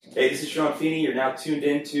Hey, this is Sean Feeney. You're now tuned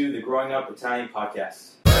in to the Growing Up Italian podcast.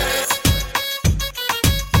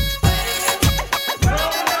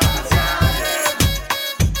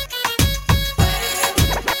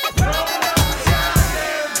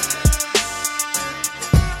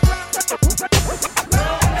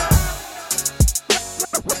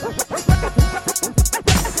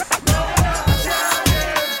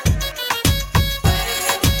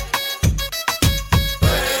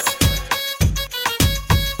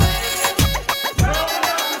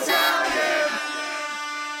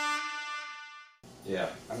 Yeah,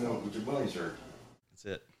 I know Williamsburg. That's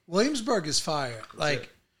it. Williamsburg is fire. Like,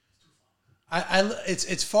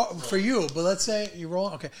 it's far for you. But let's say you're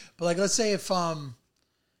rolling. Okay, but like, let's say if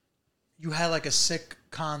you had like a sick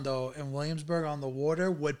condo in Williamsburg on the water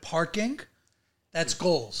with parking, that's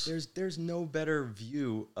goals. There's no better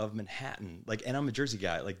view of Manhattan. Like, and I'm a Jersey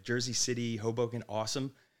guy. Like Jersey City, Hoboken,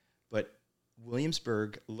 awesome, but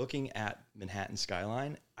Williamsburg, looking at Manhattan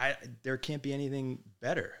skyline, there can't be anything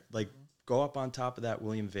better. Like, go up on top of that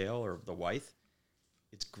William Vale or the Wythe.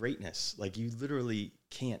 It's greatness. Like, you literally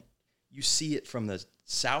can't. You see it from the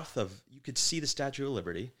south of. You could see the Statue of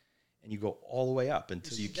Liberty, and you go all the way up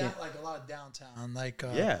until you can't. Like a lot of downtown, like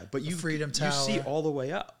but you Freedom Tower. You see all the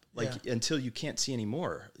way up, like until you can't see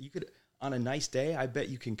anymore. You could, on a nice day, I bet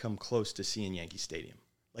you can come close to seeing Yankee Stadium.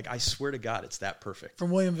 Like, I swear to God, it's that perfect.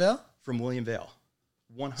 From William Vale. From William Vale.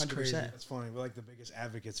 100%. That's funny. We're like the biggest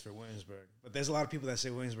advocates for Williamsburg. But there's a lot of people that say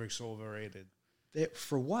Williamsburg's so overrated.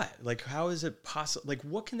 For what? Like, how is it possible? Like,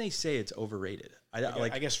 what can they say it's overrated?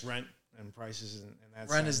 I guess rent and prices and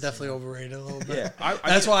that. Rent is definitely overrated a little bit. Yeah,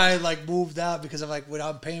 that's why I like moved out, because of like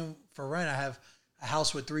without paying for rent, I have a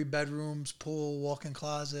house with 3 bedrooms, pool, walk-in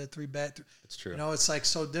closet, 3 bed. That's true. You know, it's like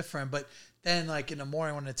so different. But then, like in the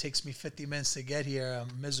morning when it takes me 50 minutes to get here,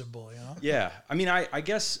 I'm miserable. You know? Yeah, I mean, I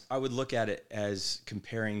guess I would look at it as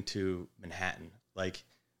comparing to Manhattan. Like,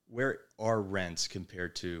 where are rents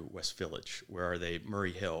compared to West Village? Where are they?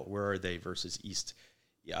 Murray Hill? Where are they versus East,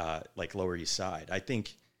 like Lower East Side? I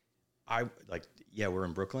think we're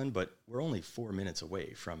in Brooklyn, but we're only 4 minutes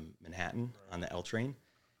away from Manhattan on the L train.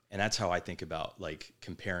 And that's how I think about, like,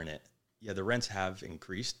 comparing it. Yeah, the rents have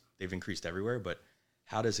increased. They've increased everywhere, but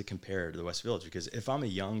how does it compare to the West Village? Because if I'm a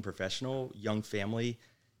young professional, young family,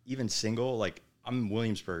 even single, like, I'm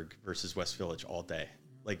Williamsburg versus West Village all day.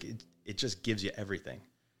 Like, it just gives you everything.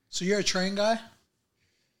 So you're a train guy?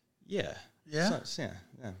 Yeah. Yeah?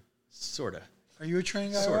 Yeah. Sort of. Are you a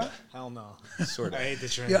train guy? Sort of. Hell no. Sort of. I hate the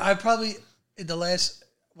train. Yeah, I probably,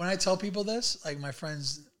 when I tell people this, like my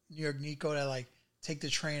friends, New York Nico, that like take the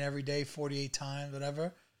train every day, 48 times,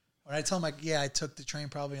 whatever. When I tell them, like, I took the train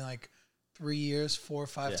probably in like 3 years, 4 or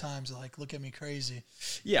 5 times, they're like, look at me crazy.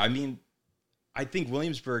 Yeah, I mean, I think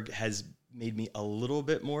Williamsburg has made me a little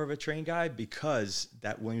bit more of a train guy because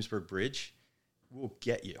that Williamsburg Bridge will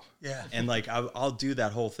get you. Yeah. And like, I'll do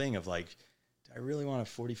that whole thing of like, do I really want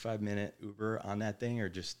a 45-minute Uber on that thing or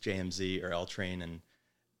just JMZ or L train? And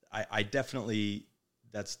I definitely,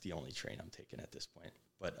 that's the only train I'm taking at this point.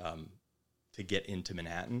 But to get into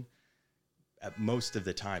Manhattan, at most of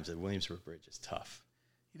the times, the Williamsburg Bridge is tough.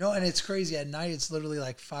 You know, and it's crazy. At night, it's literally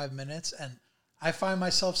like 5 minutes. And I find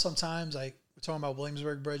myself sometimes, like, we're talking about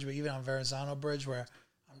Williamsburg Bridge, but even on Verrazano Bridge, where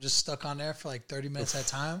I'm just stuck on there for like 30 minutes at a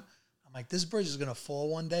time. I'm like, this bridge is going to fall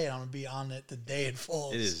one day, and I'm going to be on it the day it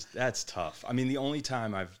falls. It is. That's tough. I mean, the only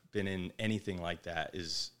time I've been in anything like that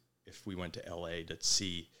is if we went to L.A. to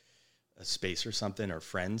see a space or something or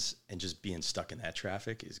friends, and just being stuck in that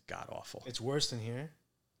traffic is god-awful. It's worse than here?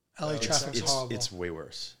 L.A. traffic's horrible. It's way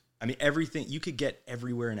worse. I mean, everything, you could get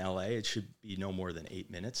everywhere in L.A. It should be no more than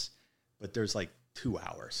 8 minutes, but there's like 2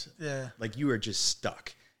 hours. Yeah. Like, you are just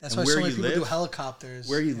stuck. That's why so many people do helicopters.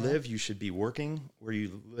 Where you live, you should be working. Where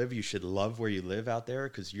you live, you should love where you live out there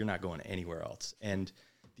because you're not going anywhere else. And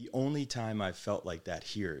the only time I felt like that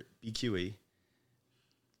here, BQE,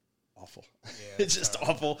 awful. Yeah, it's just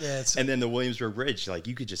awful. Yeah, and then the Williamsburg Bridge, like,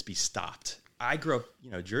 you could just be stopped. I grew up,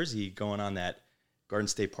 Jersey, going on that Garden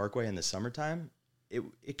State Parkway in the summertime.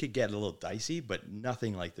 It could get a little dicey, but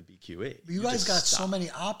nothing like the BQE. But you guys got so many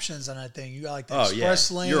options on that thing. You got like the express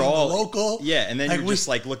lane, you're all, the local. Yeah, and then like you're just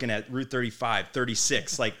like looking at Route 35,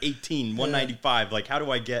 36, like 18, 195. Like, how do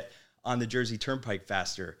I get on the Jersey Turnpike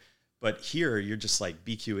faster? But here, you're just like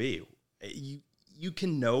BQE. You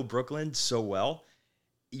can know Brooklyn so well,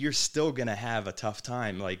 you're still going to have a tough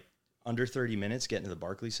time. Like, under 30 minutes getting to the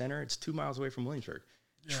Barclays Center, it's 2 miles away from Williamsburg.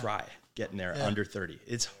 Yeah. Try getting there under 30.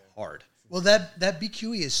 It's hard. Well, that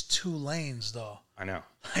BQE is 2 lanes, though. I know.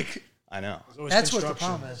 Like, I know. There's always That's what the construction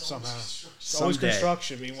problem is. somehow. It's always Someday.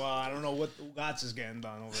 construction. Meanwhile, I don't know what Ugats is getting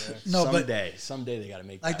done over there. No, but Someday they got to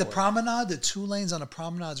make like that the work. promenade, the 2 lanes on the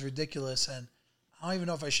promenade is ridiculous. And I don't even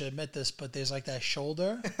know if I should admit this, but there's like that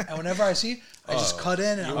shoulder. And whenever I see, I just cut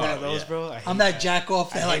in. And You I'm one like, of those, yeah. bro? I hate I'm that jack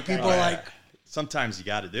off that like hate that. people Oh, yeah. like. Sometimes you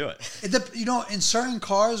got to do it. You know, in certain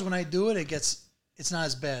cars, when I do it, it's not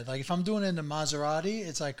as bad. Like if I'm doing it in the Maserati,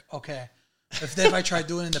 it's like okay. If I try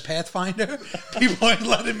doing it in the Pathfinder, people ain't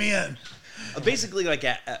letting me in. Basically, like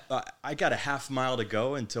I got a half mile to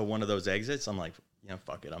go until one of those exits. I'm like,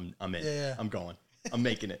 fuck it, I'm in. Yeah. I'm going. I'm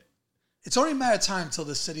making it. It's only a matter of time until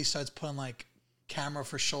the city starts putting like camera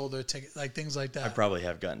for shoulder ticket, like things like that. I probably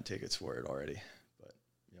have gotten tickets for it already, but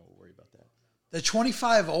we'll worry about that. The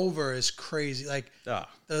 25 over is crazy. Like Ah,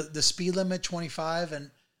 the speed limit 25,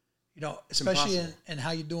 and especially impossible. in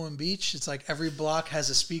how you doing beach, it's like every block has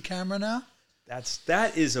a speed camera now.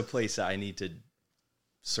 that is a place that I need to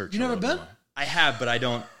search. You never a little been? more. I have, but I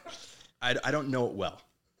don't know it well.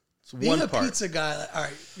 It's Being one a part. pizza guy, like, all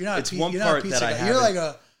right, you're not. It's a, one you're part not a pizza that I guy. You're like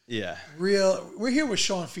haven't- a Yeah, real. We're here with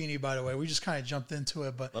Sean Feeney, by the way. We just kind of jumped into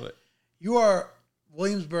it, but love it. you are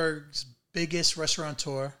Williamsburg's biggest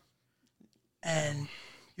restaurateur, and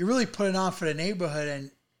you're really putting on for the neighborhood.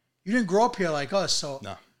 And you didn't grow up here like us, so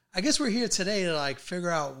No. I guess we're here today to like figure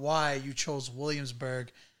out why you chose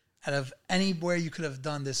Williamsburg out of anywhere you could have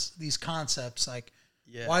done these concepts. Like,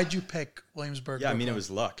 Yeah. why'd you pick Williamsburg? Yeah, I mean, it Brooklyn?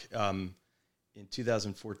 was luck. In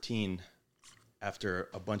 2014, after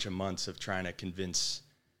a bunch of months of trying to convince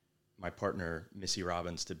my partner, Missy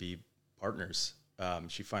Robbins, to be partners,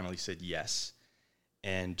 she finally said yes.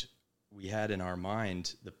 And we had in our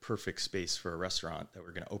mind the perfect space for a restaurant that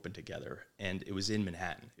we're going to open together. And it was in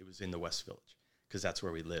Manhattan. It was in the West Village because that's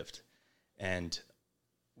where we lived. And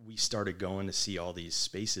we started going to see all these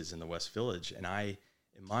spaces in the West Village. And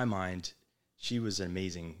in my mind, she was an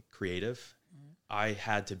amazing creative. I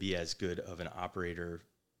had to be as good of an operator,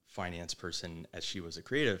 finance person as she was a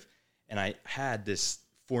creative. And I had this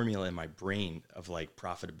formula in my brain of like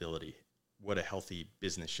profitability, what a healthy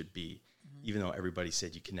business should be, even though everybody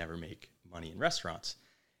said you can never make money in restaurants.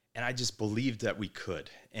 And I just believed that we could.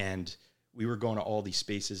 And we were going to all these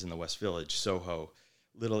spaces in the West Village, Soho,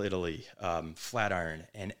 Little Italy, Flatiron,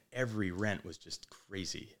 and every rent was just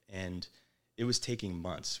crazy. And it was taking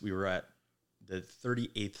months. We were at the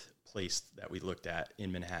 38th place that we looked at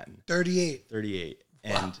in Manhattan. 38. 38.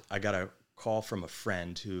 Wow. And I got a call from a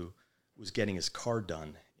friend who was getting his car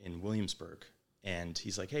done in Williamsburg. And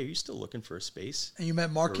he's like, hey, are you still looking for a space? And you met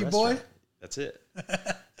for a Marky Boy? restaurant?" That's it.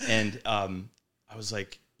 And I was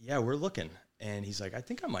like, yeah, we're looking. And he's like, I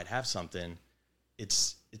think I might have something.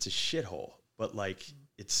 It's a shithole, but like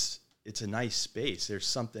it's a nice space. There's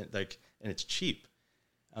something like, and it's cheap.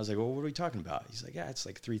 I was like, well, what are we talking about? He's like, yeah, it's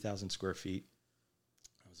like 3,000 square feet.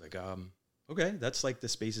 I was like, okay, that's like the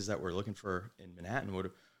spaces that we're looking for in Manhattan. What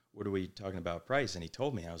are we talking about price? And he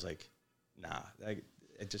told me. I was like, nah,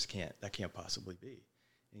 that can't possibly be.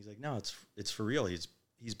 And he's like, no, it's for real. He's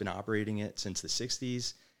been operating it since the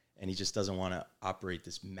 60s, and he just doesn't want to operate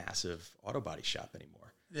this massive auto body shop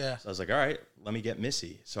anymore. Yeah. So I was like, all right, let me get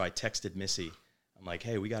Missy. So I texted Missy. I'm like,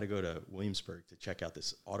 hey, we got to go to Williamsburg to check out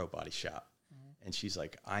this auto body shop. And she's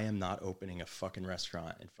like, I am not opening a fucking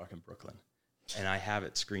restaurant in fucking Brooklyn. And I have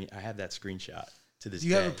that screenshot to this day. Do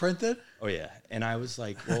you have it printed? Oh, yeah. And I was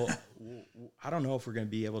like, well, I don't know if we're going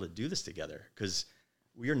to be able to do this together because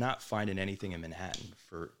we are not finding anything in Manhattan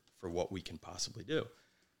for what we can possibly do.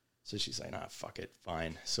 So she's like, nah, fuck it,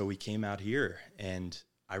 fine. So we came out here, and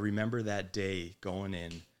I remember that day going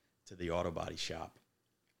in to the auto body shop,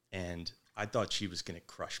 and I thought she was going to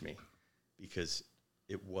crush me because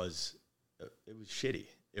it was shitty.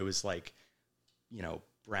 It was like,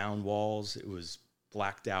 brown walls. It was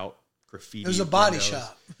blacked out graffiti. It was a body windows.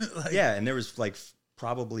 shop. Like, Yeah, and there was like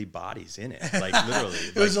probably bodies in it, like literally.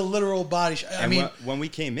 it was a literal body shop. I And mean, when we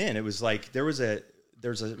came in, it was like there's a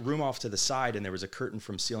room off to the side, and there was a curtain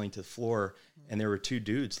from ceiling to the floor, and there were two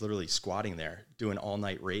dudes literally squatting there doing all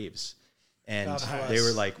night raves, and God bless. they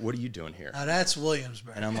were like, "What are you doing here?" now that's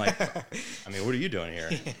Williamsburg. And I'm like, "I mean, what are you doing here?"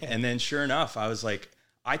 And then sure enough, I was like,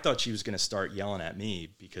 I thought she was going to start yelling at me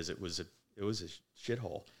because it was a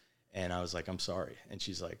shithole, and I was like, "I'm sorry," and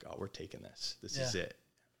she's like, "Oh, we're taking this. This is it."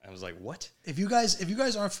 I was like, "What?" If you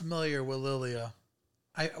guys aren't familiar with Lilia,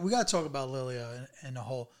 we got to talk about Lilia in a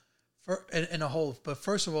whole. In a whole, but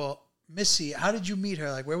first of all, Missy, how did you meet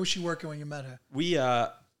her? Like, where was she working when you met her?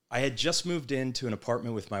 I had just moved into an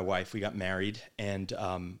apartment with my wife. We got married, and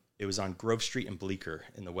it was on Grove Street in Bleecker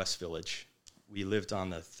in the West Village. We lived on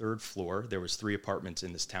the 3rd floor. There was 3 apartments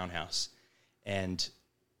in this townhouse, and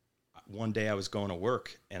one day I was going to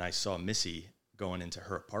work, and I saw Missy going into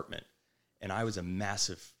her apartment, and I was a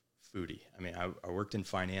massive foodie. I mean, I worked in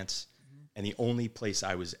finance, and the only place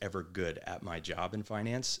I was ever good at my job in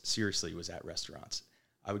finance, seriously, was at restaurants.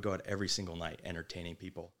 I would go out every single night entertaining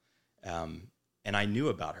people. And I knew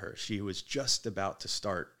about her. She was just about to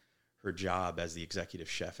start her job as the executive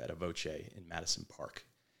chef at Avoce in Madison Park.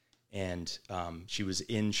 And she was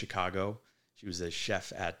in Chicago. She was a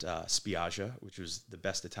chef at Spiaggia, which was the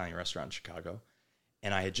best Italian restaurant in Chicago.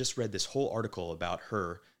 And I had just read this whole article about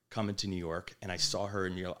her coming to New York, and I saw her,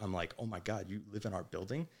 and I'm like, oh my God, you live in our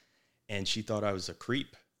building? And she thought I was a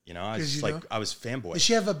creep. You know, I was like, I was fanboy. Did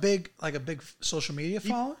she have a big social media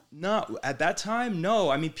following? No, at that time, no.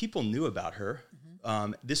 I mean, people knew about her.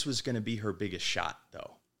 This was going to be her biggest shot,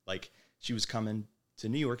 though. Like, she was coming to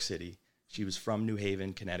New York City. She was from New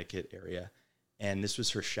Haven, Connecticut area. And this was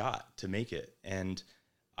her shot to make it. And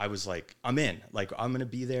I was like, I'm in. Like, I'm going to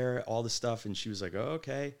be there, all the stuff. And she was like, oh,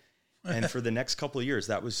 okay. And for the next couple of years,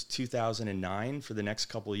 that was 2009. For the next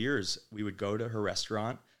couple of years, we would go to her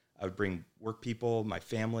restaurant. I would bring work people, my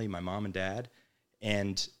family, my mom and dad.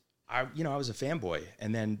 And I was a fanboy.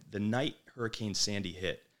 And then the night Hurricane Sandy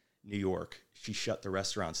hit New York, she shut the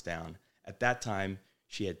restaurants down. At that time,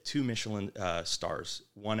 she had 2 Michelin stars,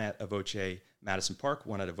 one at Avoce Madison Park,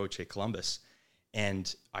 one at Avoce Columbus.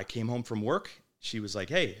 And I came home from work. She was like,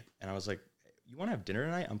 hey. And I was like, you want to have dinner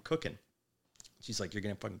tonight? I'm cooking. She's like, you're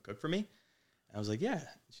going to fucking cook for me? And I was like, yeah.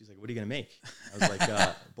 She's like, what are you going to make? I was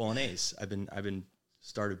like, bolognese. I've been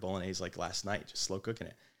started bolognese like last night, just slow cooking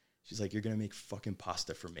it. She's like, you're going to make fucking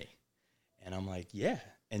pasta for me. And I'm like, yeah.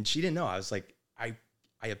 And she didn't know. I was like,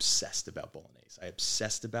 I obsessed about bolognese. I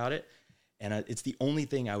obsessed about it. And it's the only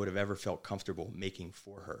thing I would have ever felt comfortable making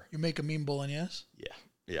for her. You make a mean bolognese? Yeah.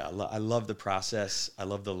 Yeah. I love the process. I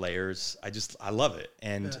love the layers. I love it.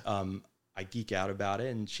 And I geek out about it.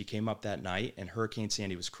 And she came up that night, and Hurricane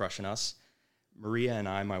Sandy was crushing us. Maria and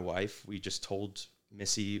I, my wife, we just told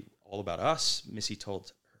Missy all about us. Missy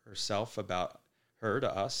told herself about her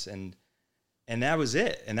to us. And that was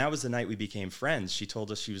it. And that was the night we became friends. She told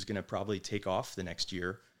us she was going to probably take off the next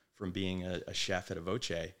year from being a chef at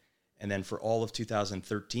Avoce. And then for all of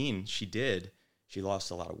 2013, she did. She lost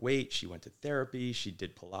a lot of weight. She went to therapy. She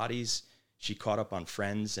did Pilates. She caught up on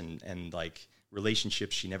friends and like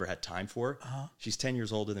relationships she never had time for. She's 10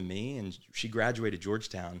 years older than me, and she graduated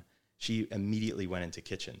Georgetown. She immediately went into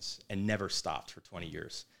kitchens and never stopped for 20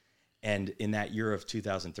 years. And in that year of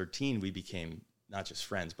 2013, we became not just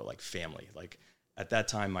friends, but like family. Like at that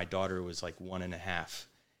time, my daughter was like 1.5,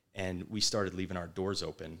 and we started leaving our doors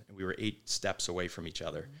open, and we were 8 steps away from each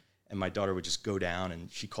other. And my daughter would just go down, and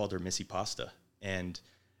she called her Missy Pasta, and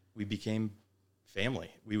we became family.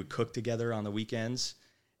 We would cook together on the weekends.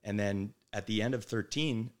 And then at the end of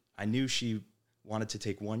 13, I knew she wanted to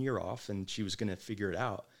take 1 year off, and she was going to figure it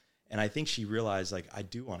out. And I think she realized, like, I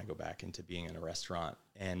do want to go back into being in a restaurant,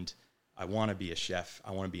 and I want to be a chef.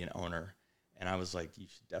 I want to be an owner. And I was like, you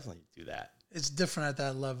should definitely do that. It's different at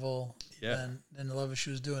that level than the level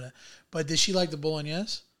she was doing it. But did she like the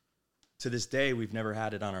bolognese? To this day, we've never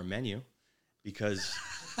had it on our menu because...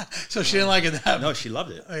 So she didn't like it that much? No, she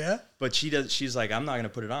loved it. Oh, yeah? But she's like, I'm not going to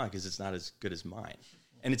put it on because it's not as good as mine.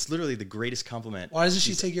 And it's literally the greatest compliment. Why doesn't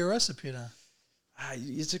she take your recipe then?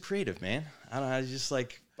 It's a creative, man. I don't know. It's just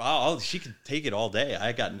like, she can take it all day.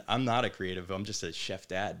 I'm not a creative. I'm just a chef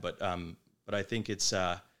dad. But I think it's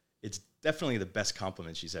definitely the best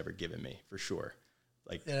compliment she's ever given me, for sure.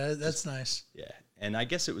 Like, yeah, that's nice. Yeah. And I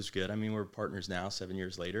guess it was good. I mean, we're partners now, 7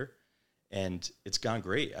 years later, and it's gone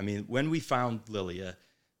great. I mean, when we found Lilia,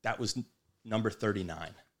 that was number 39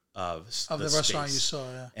 of the restaurant space. you saw,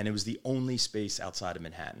 yeah. And it was the only space outside of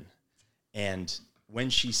Manhattan. And when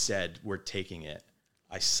she said, we're taking it,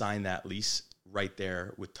 I signed that lease right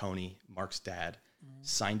there with Tony, Mark's dad,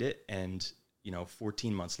 signed it. And,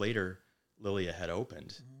 14 months later, Lilia had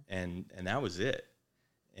opened, and that was it.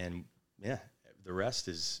 And yeah, the rest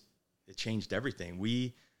it changed everything.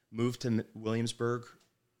 We moved to Williamsburg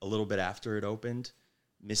a little bit after it opened.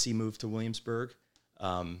 Missy moved to Williamsburg.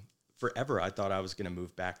 Forever, I thought I was going to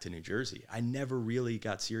move back to New Jersey. I never really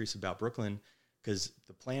got serious about Brooklyn because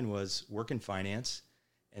the plan was work in finance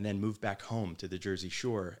and then move back home to the Jersey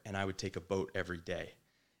Shore, and I would take a boat every day.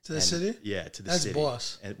 To the city? Yeah, to the That's city. That's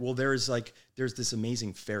boss. And, well, there's this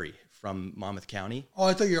amazing ferry from Monmouth County. Oh,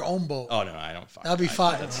 I thought your own boat. Oh, no, I don't. That'd be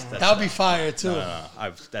fire. That'd be fire, too. No.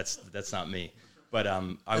 That's not me. But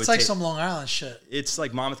it's like some Long Island shit. It's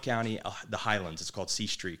like Monmouth County, the Highlands. It's called Sea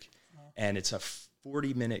Streak. And it's a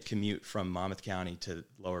 40-minute commute from Monmouth County to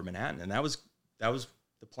Lower Manhattan. And that was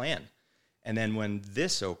the plan. And then when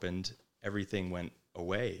this opened, everything went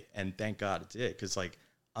away. And thank God it did, because, like,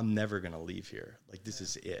 I'm never going to leave here. Like, this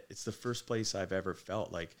is it. It's the first place I've ever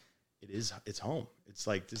felt like it's home. It's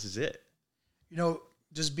like, this is it. You know,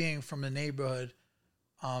 just being from the neighborhood,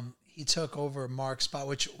 he took over Mark's spot,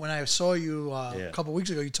 which when I saw you a couple weeks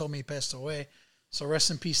ago, you told me he passed away. So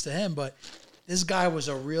rest in peace to him. But this guy was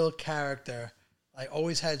a real character. Like,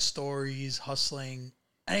 always had stories, hustling,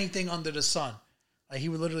 anything under the sun. Like, he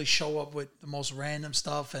would literally show up with the most random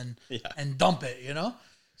stuff and dump it, you know?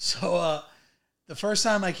 So the first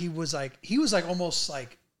time, like, he was like almost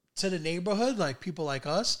like to the neighborhood, like people like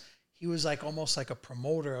us, he was like almost like a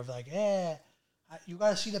promoter of like, yeah, you got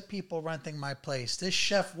to see the people renting my place. This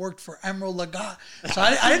chef worked for Emerald Lagasse. So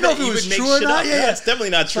I didn't know if it was true or not. Yeah, it's definitely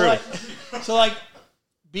not true. So like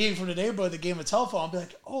being from the neighborhood that gave him a telephone, I'll be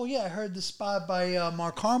like, oh yeah, I heard this spot by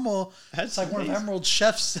Mark Carmel. It's like amazing. One of Emerald's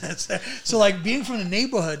chefs that's there. So like being from the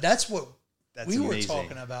neighborhood, that's what we were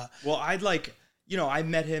talking about. Well, I'd like, you know, I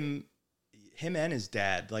met him and his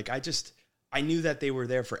dad. Like, I knew that they were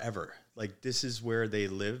there forever. Like, this is where they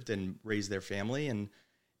lived and raised their family. And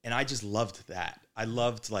I just loved that. I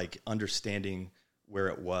loved like understanding where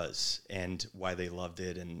it was and why they loved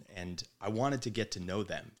it. And I wanted to get to know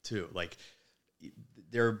them too. Like,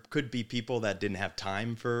 there could be people that didn't have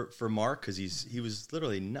time for Mark, cause he was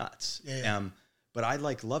literally nuts. Yeah. But I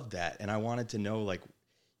like loved that. And I wanted to know, like,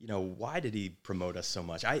 you know, why did he promote us so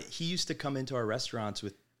much? He used to come into our restaurants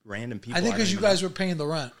with random people. I think because you guys were paying the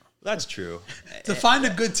rent. That's true. To find a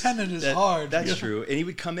good tenant is hard. That's true. And he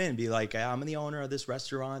would come in and be like, I'm the owner of this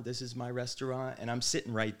restaurant. This is my restaurant. And I'm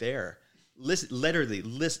sitting right there.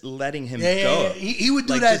 Letting him go. Yeah. He would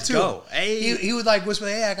do like, that too. Go. Hey. He would like whisper,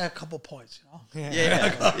 hey, I got a couple points. You know?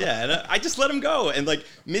 Yeah. And I just let him go. And like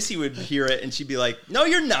Missy would hear it and she'd be like, no,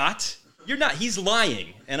 you're not. You're not. He's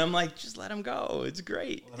lying. And I'm like, just let him go. It's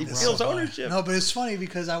great. He feels ownership. No, but it's funny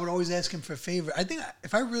because I would always ask him for favor. I think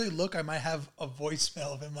if I really look, I might have a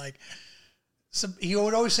voicemail of him. Like, he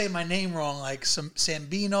would always say my name wrong, like some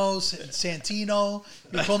Sambino, Santino.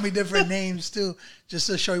 He called me different names too, just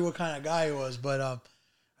to show you what kind of guy he was. But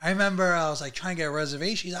I remember I was like trying to get a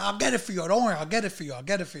reservation. He's like, I'll get it for you. Don't worry. I'll get it for you.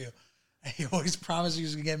 And he always promised he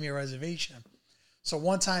was going to get me a reservation. So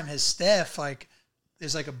one time his staff, like,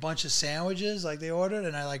 there's like a bunch of sandwiches like they ordered,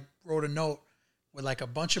 and I like wrote a note with like a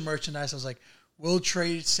bunch of merchandise. I was like, we'll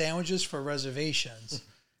trade sandwiches for reservations.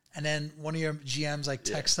 And then one of your GMs like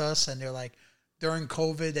text us, and they're like, during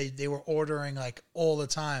COVID, they were ordering like all the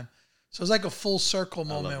time. So it was like a full circle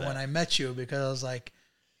moment when I met you, because I was like,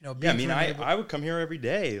 you know, yeah, I mean, I would come here every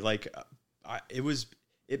day. Like,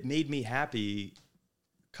 it made me happy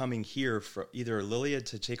coming here for either Lilia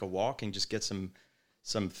to take a walk and just get some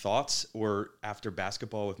thoughts, or after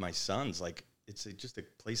basketball with my sons. Like, it's just a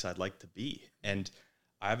place I'd like to be. And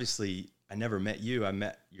I never met you. I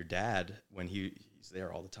met your dad when he's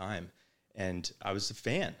there all the time. And I was a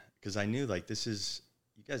fan because I knew, like,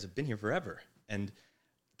 you guys have been here forever. And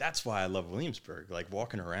that's why I love Williamsburg, like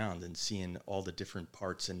walking around and seeing all the different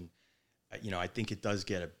parts. And, you know, I think it does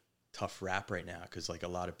get a tough rap right now because, like, a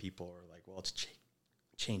lot of people are like, well, it's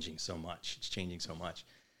changing so much. It's changing so much.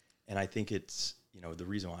 And I think it's, you know, the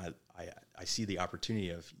reason why I see the opportunity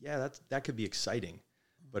of, that could be exciting,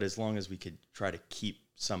 but as long as we could try to keep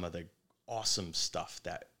some of the awesome stuff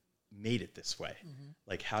that made it this way,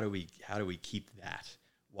 like how do we keep that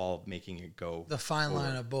while making it go the fine forward?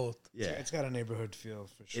 Line of both. Yeah, it's got a neighborhood feel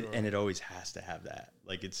for sure, and it always has to have that.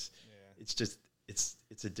 Like it's just it's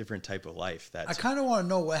a different type of life. That I kind of want to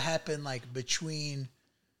know what happened, like between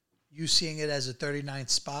you seeing it as a 39th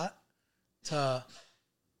spot to,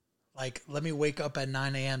 like, let me wake up at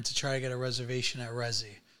 9 a.m. to try to get a reservation at Resi.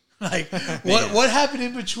 Like, what happened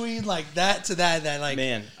in between, like, that to that like,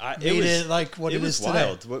 man, it like what it is today?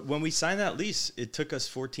 Wild. When we signed that lease, it took us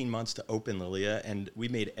 14 months to open Lilia, and we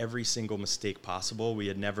made every single mistake possible. We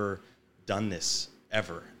had never done this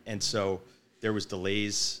ever. And so there was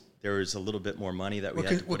delays. There was a little bit more money that we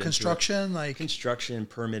had to put construction, like construction,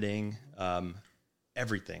 permitting,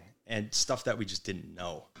 everything, and stuff that we just didn't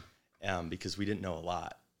know, because we didn't know a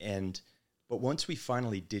lot. But once we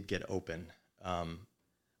finally did get open,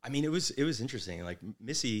 I mean, it was interesting. Like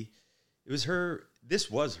Missy, this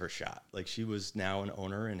was her shot. Like, she was now an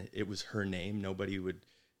owner, and it was her name. Nobody would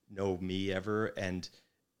know me ever. And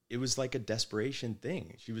it was like a desperation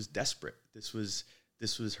thing. She was desperate. This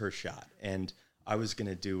was her shot. And I was going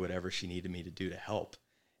to do whatever she needed me to do to help.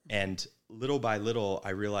 And little by little, I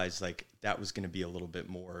realized, like, that was going to be a little bit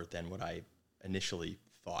more than what I initially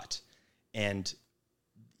thought. And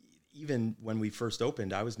even when we first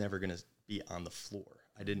opened, I was never going to be on the floor.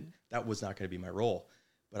 That was not going to be my role,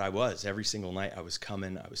 but I was. Every single night I was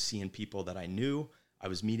coming, I was seeing people that I knew, I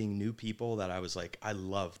was meeting new people that I was like, I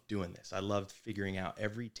love doing this. I loved figuring out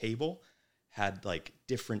every table had like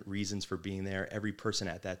different reasons for being there. Every person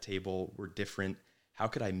at that table were different. How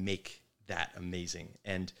could I make that amazing?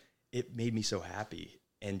 And it made me so happy.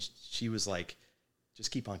 And she was like,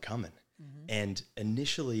 just keep on coming. And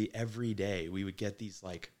initially every day we would get these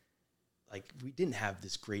like we didn't have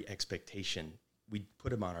this great expectation. We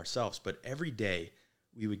put them on ourselves, but every day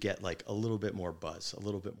we would get like a little bit more buzz.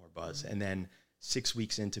 And then 6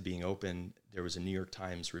 weeks into being open, there was a New York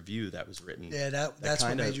Times review that was written. Yeah, that's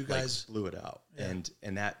what made you guys blew it out. Yeah.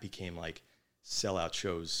 And that became like sellout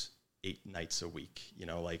shows 8 nights a week, you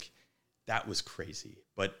know, like that was crazy.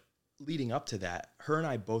 But leading up to that, her and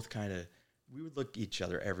I both we would look at each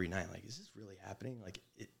other every night like, is this really happening? Like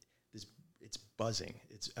it's buzzing.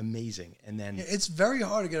 It's amazing. And then it's very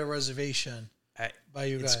hard to get a reservation by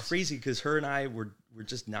you guys. It's crazy because her and I we're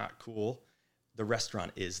just not cool. The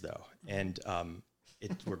restaurant is though. And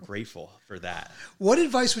we're grateful for that. What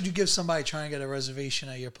advice would you give somebody trying to get a reservation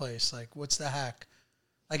at your place? Like, what's the hack?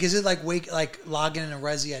 Like, is it like logging in a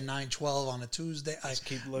resi at 9:12 on a Tuesday? Just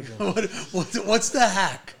keep looking. What's the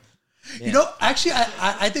hack? Man. You know, actually,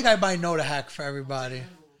 I think I might know the hack for everybody,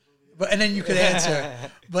 and then you could answer.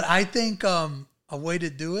 But I think a way to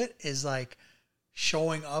do it is like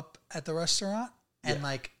showing up at the restaurant and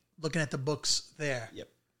like looking at the books there. Yep.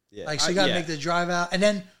 Yeah. Like, so you got to make the drive out, and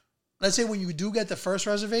then let's say when you do get the first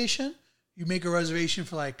reservation, you make a reservation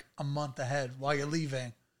for like a month ahead while you're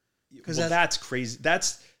leaving. Because that's crazy.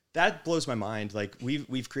 That blows my mind. Like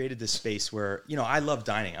we've created this space where, you know, I love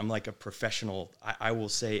dining. I'm like a professional. I will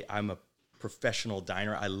say I'm a professional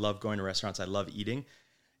diner. I love going to restaurants. I love eating.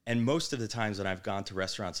 And most of the times when I've gone to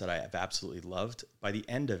restaurants that I have absolutely loved, by the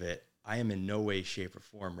end of it, I am in no way, shape, or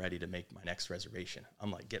form ready to make my next reservation.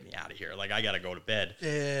 I'm like, get me out of here. Like, I got to go to bed.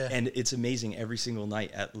 Yeah. And it's amazing every single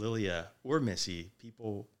night at Lilia or Missy,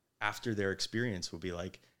 people after their experience will be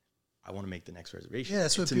like, I want to make the next reservation. Yeah,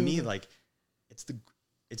 that's what to me, like, it's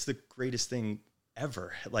the greatest thing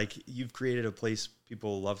ever. Like, you've created a place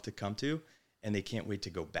people love to come to and they can't wait to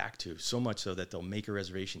go back to, so much so that they'll make a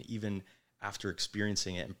reservation even after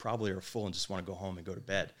experiencing it and probably are full and just want to go home and go to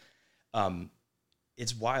bed.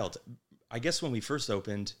 It's wild. I guess when we first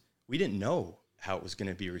opened, we didn't know how it was going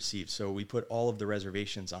to be received. So we put all of the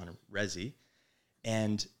reservations on Resi,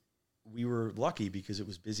 and we were lucky because it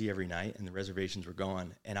was busy every night and the reservations were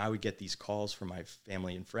gone. And I would get these calls from my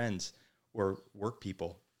family and friends or work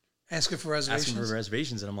people asking for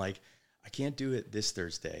reservations. And I'm like, I can't do it this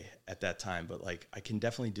Thursday at that time, but like I can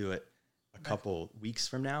definitely do it a couple weeks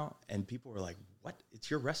from now. And people were like, what? It's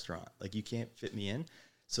your restaurant. Like, you can't fit me in.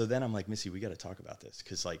 So then I'm like, Missy, we got to talk about this.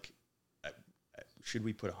 Cause like, should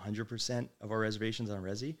we put 100% of our reservations on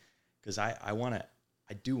Resi? Cause I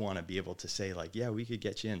do want to be able to say like, yeah, we could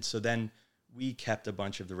get you in. So then we kept a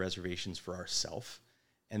bunch of the reservations for ourselves.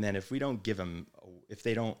 And then if we don't give them, if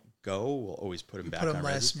they don't go, we'll always put them back on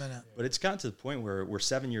last Resi. minute. But it's gotten to the point where we're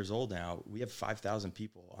 7 years old now. We have 5,000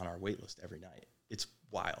 people on our wait list every night. It's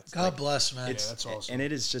wild. God bless, man. Yeah, that's awesome. And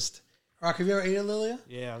it is just... Rock, have you ever ate at Lilia?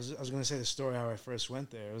 Yeah, I was going to say the story how I first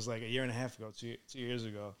went there. It was like a year and a half ago, 2 years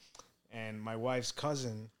ago. And my wife's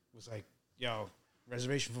cousin was like, yo,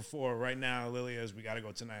 reservation for 4 right now, Lilia's, we got to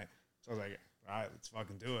go tonight. So I was like, all right, let's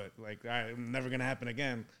fucking do it. Like, all right, never going to happen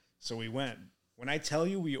again. So we went. When I tell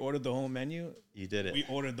you we ordered the whole menu. You did it. We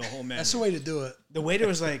ordered the whole menu. That's the way to do it. The waiter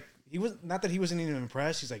was like, not that he wasn't even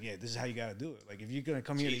impressed. He's like, yeah, this is how you got to do it. Like, if you're going to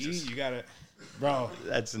come here to eat, you got to, bro.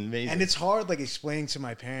 That's amazing. And it's hard, like, explaining to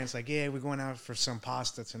my parents, like, yeah, we're going out for some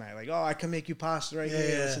pasta tonight. Like, oh, I can make you pasta right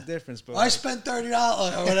here. What's the difference? But I spent $30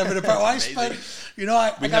 or whatever. I spent, we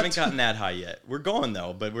haven't gotten that high yet. We're going,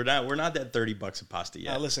 though, but we're not that $30 of pasta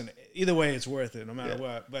yet. Listen, either way, it's worth it, no matter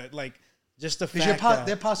what. But, like, just the fact that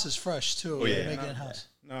their pasta's fresh, too. Oh, yeah. They make it in-house.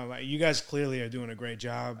 No, like, you guys clearly are doing a great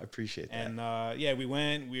job. I appreciate that. And yeah, we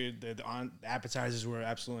went. The appetizers were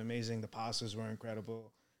absolutely amazing. The pastas were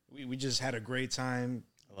incredible. We just had a great time.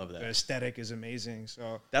 I love that. The aesthetic is amazing.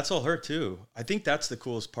 So that's all her too. I think that's the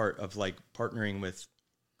coolest part of like partnering with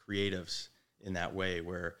creatives in that way,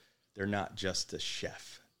 where they're not just a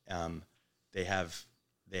chef. They have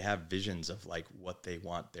visions of like what they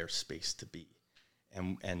want their space to be,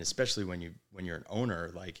 and especially when you're an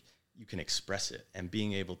owner, like, you can express it, and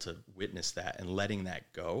being able to witness that and letting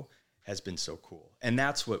that go has been so cool. And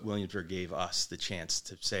that's what Williamsburg gave us the chance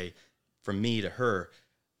to say, from me to her,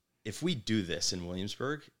 if we do this in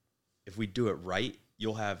Williamsburg, if we do it right,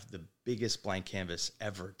 you'll have the biggest blank canvas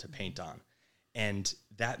ever to paint on. And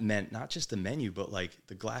that meant not just the menu, but like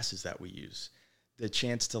the glasses that we use, the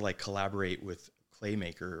chance to like collaborate with clay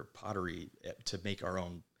maker, pottery to make our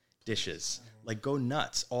own dishes, like go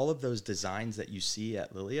nuts. All of those designs that you see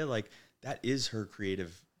at Lilia, like that is her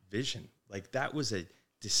creative vision. Like that was a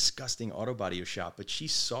disgusting auto body shop, but she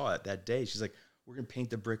saw it that day. She's like, we're going to paint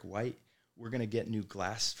the brick white. We're going to get new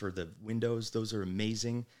glass for the windows. Those are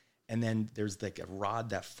amazing. And then there's like a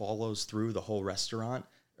rod that follows through the whole restaurant.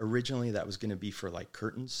 Originally, that was going to be for like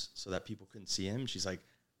curtains so that people couldn't see him. She's like,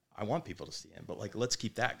 I want people to see him, but like, let's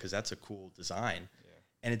keep that because that's a cool design. Yeah.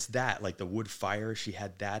 And it's that, like the wood fire, she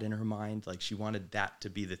had that in her mind. Like she wanted that to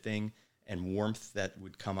be the thing, and warmth that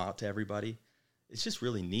would come out to everybody. It's just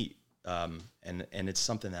really neat. And it's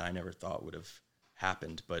something that I never thought would have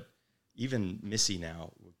happened. But even Missy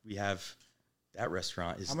now, we have that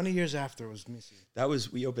restaurant. How many years after was Missy?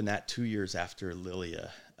 We opened that 2 years after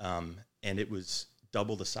Lilia. And it was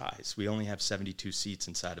double the size. We only have 72 seats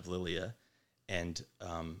inside of Lilia and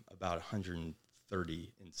about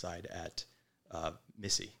 130 inside at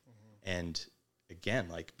Missy. Mm-hmm. And again,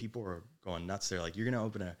 like people are going nuts. They're like, you're going to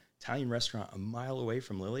open an Italian restaurant a mile away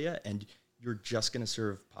from Lilia and you're just going to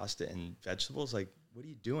serve pasta and vegetables? Like, what are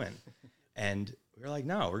you doing? And we're like,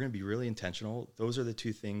 no, we're going to be really intentional. Those are the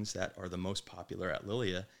two things that are the most popular at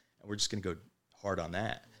Lilia, and we're just going to go hard on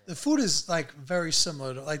that. The food is like very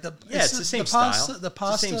similar to like it's the same style. The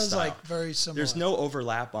pasta is like very similar. There's no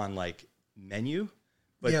overlap on like menu,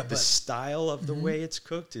 but the style of the way it's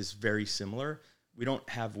cooked is very similar. We don't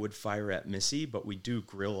have wood fire at Missy, but we do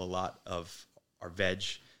grill a lot of our veg.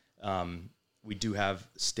 We do have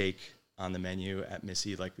steak on the menu at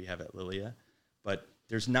Missy like we have at Lilia, but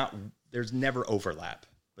there's never overlap,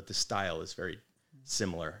 but the style is very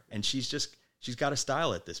similar. And she's got a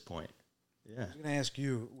style at this point. Yeah. I was going to ask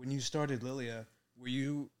you, when you started Lilia, were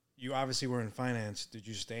you obviously were in finance. Did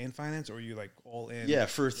you stay in finance or were you like all in? Yeah,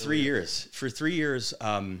 for 3 years. For 3 years,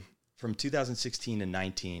 from 2016 to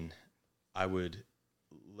 19, I would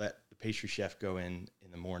let the pastry chef go in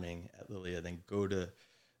the morning at Lilia, then go to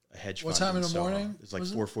a hedge fund. What time in the Soho. morning? It was like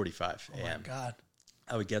 4:45 a.m. Oh my God.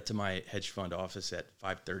 I would get to my hedge fund office at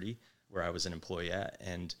 5:30, where I was an employee at,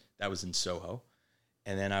 and that was in Soho.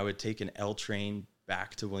 And then I would take an L train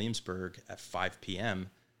back to Williamsburg at 5 p.m.,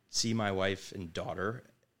 see my wife and daughter.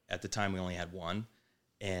 At the time, we only had one.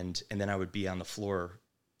 And then I would be on the floor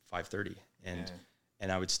 5:30.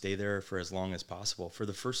 And I would stay there for as long as possible. For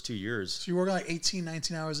the first 2 years. So you work like 18,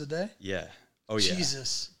 19 hours a day? Yeah. Oh, yeah.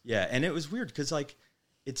 Jesus. Yeah, and it was weird because, like,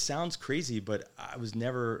 it sounds crazy, but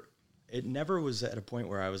it never was at a point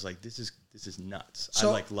where I was like, this is nuts.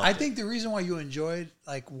 So I think the reason why you enjoyed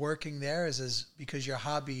like working there is because your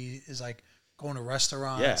hobby is like going to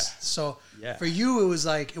restaurants. Yeah. So for you, it was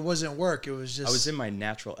like, it wasn't work. It was just, I was in my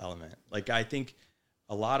natural element. Like, I think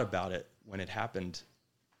a lot about it when it happened.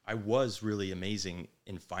 I was really amazing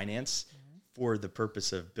in finance for the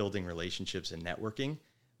purpose of building relationships and networking.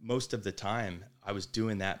 Most of the time I was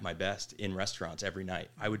doing that my best in restaurants every night.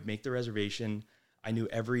 I would make the reservation. I knew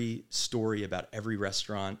every story about every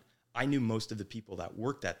restaurant. I knew most of the people that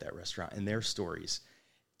worked at that restaurant and their stories,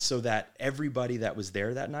 so that everybody that was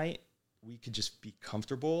there that night, we could just be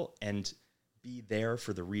comfortable and be there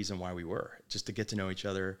for the reason why we were, just to get to know each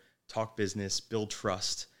other, talk business, build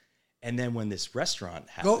trust. And then when this restaurant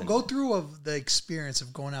happened... Go through of the experience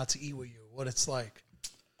of going out to eat with you, what it's like.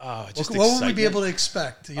 Just what would we be able to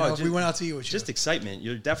expect if we went out to eat with you? Just excitement.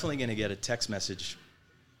 You're definitely going to get a text message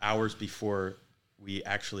hours before we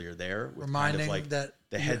actually are there, with reminding kind of like that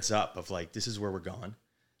the heads up of like, this is where we're going.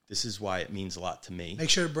 This is why it means a lot to me. Make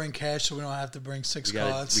sure to bring cash so we don't have to bring six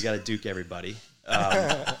cards. We got to duke everybody.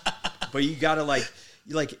 But you got to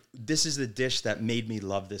this is the dish that made me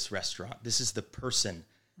love this restaurant. This is the person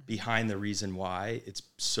behind the reason why it's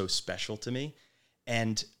so special to me.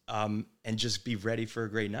 And just be ready for a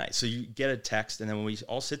great night. So you get a text, and then when we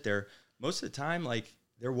all sit there, most of the time, like,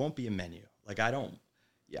 there won't be a menu. Like,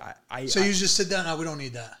 So you just sit down. No, we don't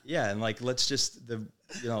need that. Yeah, and like, let's just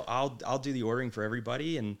I'll do the ordering for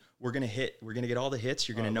everybody, and we're gonna get all the hits.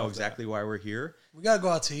 You're gonna know exactly why we're here. We gotta go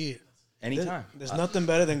out to eat anytime. There's nothing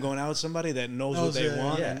better than going out with somebody that knows what they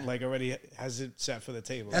want and like already has it set for the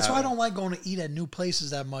table. That's why I don't like going to eat at new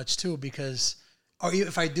places that much too, because. Or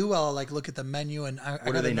if I do, I'll like look at the menu and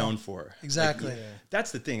what are they known for? Exactly. Like,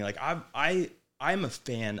 that's the thing. Like, I'm a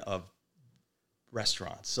fan of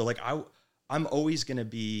restaurants. So like I'm always going to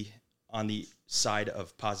be on the side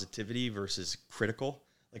of positivity versus critical.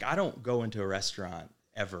 Like, I don't go into a restaurant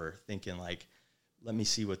ever thinking like, let me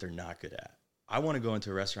see what they're not good at. I want to go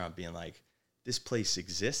into a restaurant being like, this place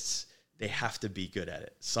exists. They have to be good at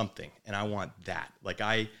it, something. And I want that. Like,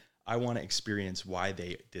 I want to experience why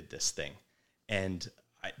they did this thing. And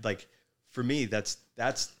for me, that's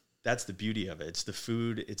the beauty of it. It's the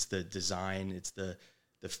food, it's the design, it's the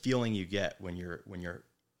feeling you get when you're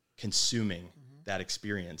consuming that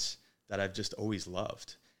experience that I've just always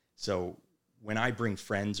loved. So when I bring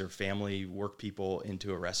friends or family, work people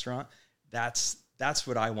into a restaurant, that's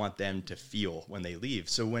what I want them to feel when they leave.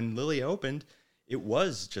 So when Lilia opened, it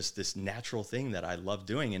was just this natural thing that I loved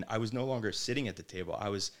doing. And I was no longer sitting at the table. I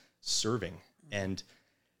was serving. And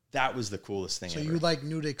that was the coolest thing ever. So you like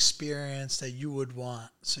knew the experience that you would want.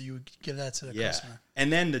 So you would give that to the customer.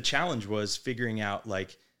 And then the challenge was figuring out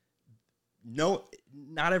like, no,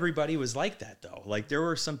 not everybody was like that though. Like there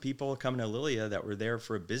were some people coming to Lilia that were there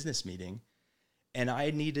for a business meeting, and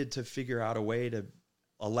I needed to figure out a way to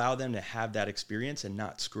allow them to have that experience and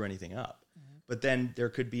not screw anything up. Mm-hmm. But then there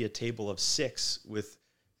could be a table of 6 with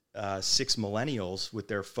 6 millennials with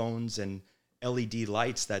their phones and LED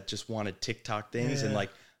lights that just wanted TikTok things. And like,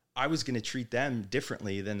 I was going to treat them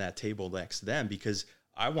differently than that table next to them because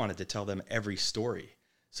I wanted to tell them every story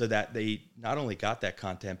so that they not only got that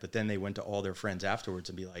content, but then they went to all their friends afterwards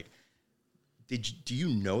and be like, do you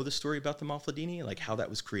know the story about the muffalini? Like how that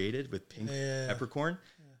was created with pink peppercorn?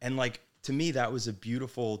 Yeah. And like, to me, that was a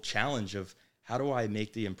beautiful challenge of how do I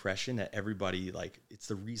make the impression that everybody, like, it's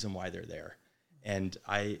the reason why they're there. And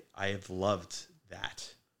I have loved that.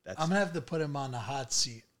 I'm going to have to put him on the hot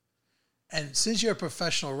seat. And since you're a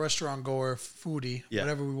professional restaurant goer, foodie,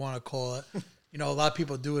 whatever we want to call it, you know, a lot of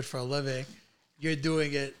people do it for a living. You're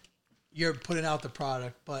doing it, you're putting out the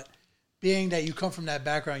product. But being that you come from that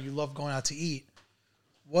background, you love going out to eat,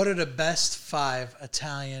 what are the best 5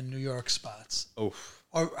 Italian New York spots? Oh.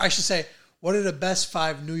 Or I should say, what are the best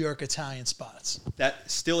 5 New York Italian spots? That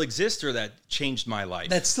still exist or that changed my life?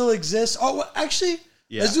 That still exists? Oh, well, actually,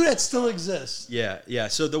 let's do that still exists. Yeah.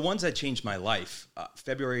 So the ones that changed my life,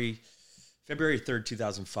 February 3rd,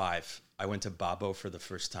 2005, I went to Babbo for the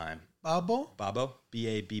first time. Babbo, Babbo,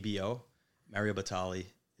 Mario Batali.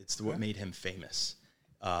 It's what made him famous.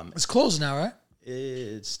 It's closed now, right?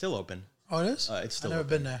 It's still open. Oh, it is? It's still I've never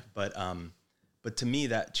open. been there. But to me,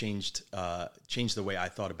 that changed the way I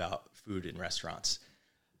thought about food in restaurants.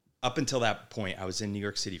 Up until that point, I was in New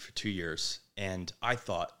York City for 2 years, and I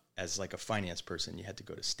thought, as like a finance person, you had to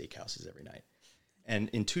go to steakhouses every night. And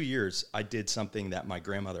in 2 years, I did something that my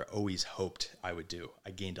grandmother always hoped I would do. I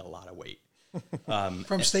gained a lot of weight. From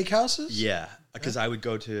steakhouses? Yeah, because I would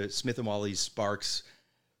go to Smith & Wally's, Sparks,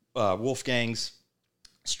 Wolfgang's,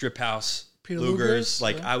 Strip House, Peter Luger's.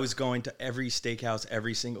 Luger's. I was going to every steakhouse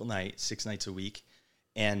every single night, 6 nights a week.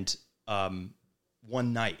 And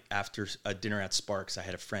one night after a dinner at Sparks, I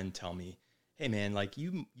had a friend tell me, hey man, like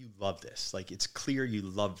you love this. Like it's clear you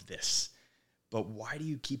love this, but why do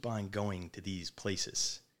you keep on going to these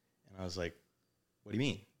places? And I was like, what do you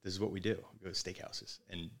mean? This is what we do. We go to steakhouses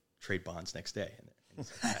and trade bonds next day. And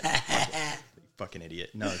he's like, you fucking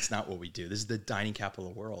idiot. No, it's not what we do. This is the dining capital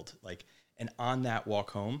of the world. Like, and on that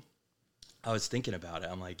walk home, I was thinking about it.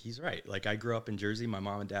 I'm like, he's right. Like I grew up in Jersey. My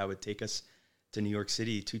mom and dad would take us to New York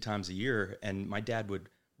City 2 times a year. And my dad would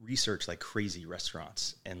research like crazy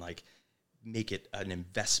restaurants and like make it an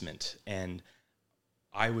investment. And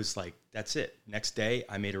I was like, that's it. Next day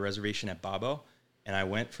I made a reservation at Babbo and I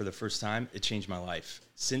went for the first time. It changed my life.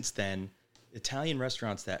 Since then, Italian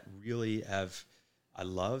restaurants that really I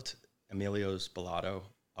loved Emilio's Bellato.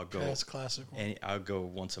 I'll go. That's a classic one. And I'll go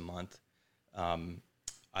once a month.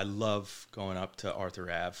 I love going up to Arthur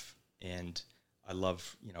Ave, and I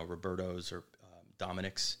love, Roberto's or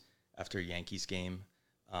Dominic's after a Yankees game.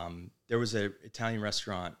 There was an Italian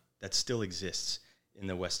restaurant that still exists in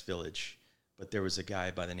the West Village, but there was a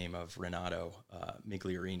guy by the name of Renato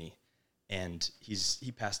Migliorini, and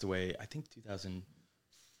he passed away, I think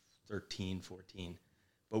 2013, 14.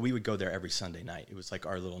 But we would go there every Sunday night. It was like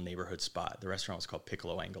our little neighborhood spot. The restaurant was called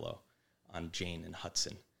Piccolo Angolo on Jane and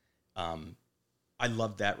Hudson. I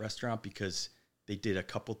loved that restaurant because they did a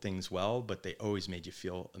couple things well, but they always made you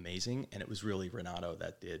feel amazing. And it was really Renato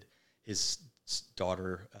that did. His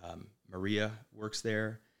daughter, Maria, works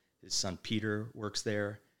there. His son, Peter, works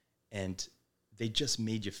there. And they just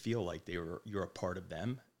made you feel like you're a part of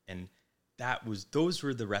them. And those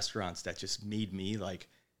were the restaurants that just made me like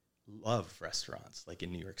love restaurants like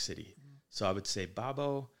in New York City. Mm-hmm. So I would say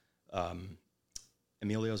Babbo,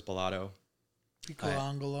 Emilio's Bellato, Piccolo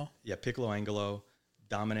Angolo. Yeah, Piccolo Angolo,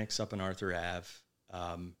 Dominic's up in Arthur Ave.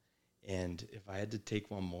 And if I had to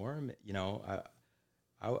take one more,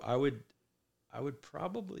 I would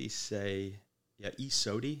probably say, East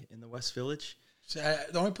Sodi in the West Village. See,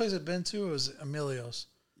 the only place I've been to was Emilio's.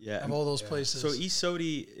 Yeah, of all those places. So East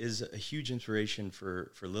Sodi is a huge inspiration for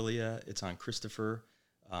Lilia. It's on Christopher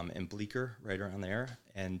and Bleecker, right around there,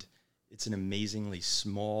 and it's an amazingly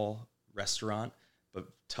small restaurant, but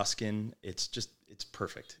Tuscan. It's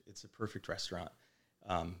perfect. It's a perfect restaurant.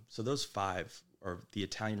 So those 5 are the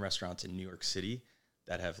Italian restaurants in New York City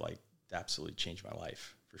that have like absolutely changed my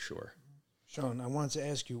life for sure. Sean, I wanted to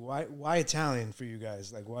ask you why Italian for you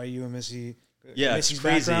guys? Like, why you and Missy? Yeah, Missy's it's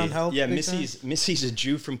crazy. background helped Yeah, big time? Missy's a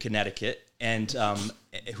Jew from Connecticut, and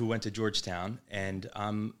who went to Georgetown, and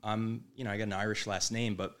I'm I got an Irish last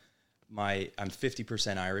name, but I'm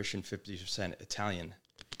 50% Irish and 50% Italian,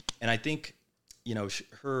 and I think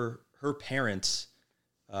her parents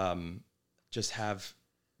just have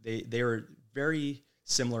they are very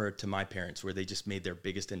similar to my parents, where they just made their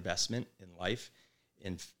biggest investment in life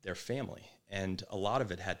in their family, and a lot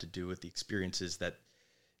of it had to do with the experiences that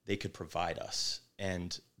they could provide us.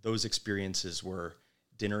 And those experiences were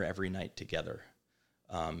dinner every night together.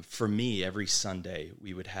 For me, every Sunday,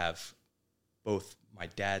 we would have both my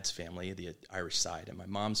dad's family, the Irish side, and my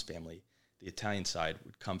mom's family, the Italian side,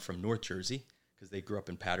 would come from North Jersey because they grew up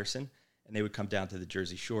in Paterson, and they would come down to the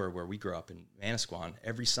Jersey Shore where we grew up in Manasquan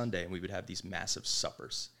every Sunday, and we would have these massive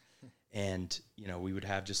suppers. And, we would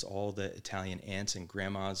have just all the Italian aunts and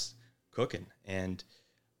grandmas cooking. And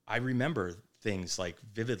I remember things like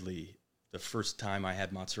vividly the first time I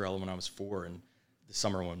had mozzarella when I was 4 and the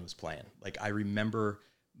summer one was playing. Like, I remember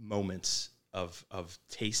moments of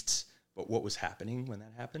tastes, but what was happening when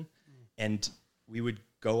that happened. And we would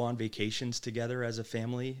go on vacations together as a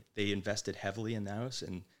family. They invested heavily in those,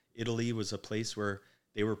 and Italy was a place where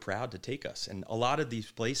they were proud to take us. And a lot of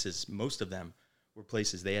these places, most of them, were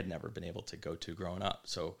places they had never been able to go to growing up.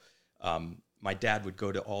 So my dad would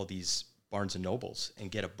go to all these Barnes and Nobles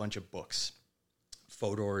and get a bunch of books,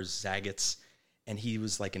 Fodor's, Zagats, and he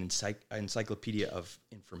was like an encyclopedia of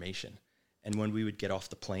information. And when we would get off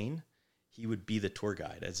the plane, he would be the tour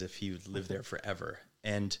guide as if he would live there forever.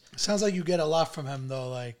 And Sounds like you get a lot from him, though,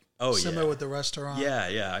 like similar yeah. with the restaurant.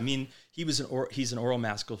 Yeah. I mean, he's an oral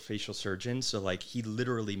maxillofacial surgeon, so like he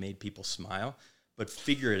literally made people smile, but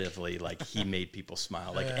figuratively, like he made people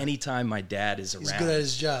smile. Like anytime my dad is around, he's good at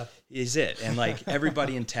his job. Is it? And like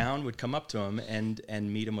everybody in town would come up to him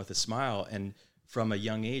and meet him with a smile. And from a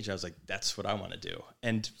young age, I was like, that's what I want to do.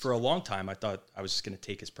 And for a long time, I thought I was just going to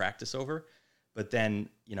take his practice over. But then,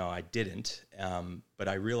 I didn't. But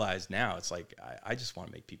I realize now it's like, I just want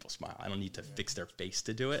to make people smile. I don't need to fix their face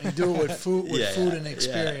to do it. You do it with food, food and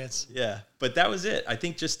experience. Yeah. But that was it. I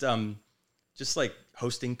think just like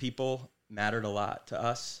hosting people mattered a lot to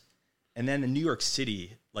us. And then in New York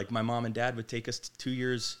City, like my mom and dad would take us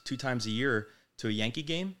 2 times a year to a Yankee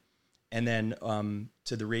game, and then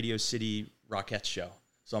to the Radio City Rockettes show.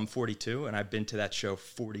 So I'm 42, and I've been to that show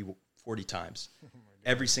 40 times.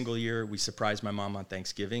 Every single year, we surprised my mom on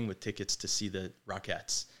Thanksgiving with tickets to see the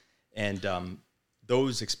Rockettes. And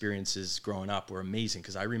those experiences growing up were amazing,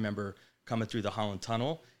 because I remember coming through the Holland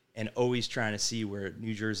Tunnel and always trying to see where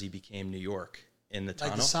New Jersey became New York in the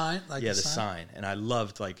tunnel. Like the sign? The sign. And I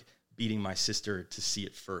loved like beating my sister to see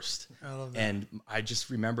it first. I love that. And I just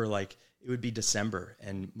remember like it would be December,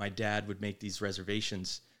 and my dad would make these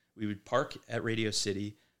reservations. We would park at Radio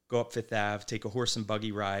City, go up Fifth Ave, take a horse and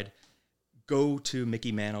buggy ride, go to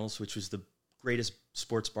Mickey Mantle's, which was the greatest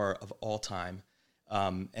sports bar of all time,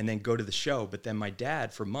 and then go to the show. But then my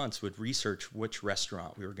dad, for months, would research which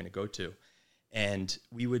restaurant we were going to go to. And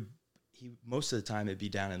most of the time, it'd be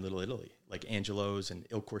down in Little Italy, like Angelo's and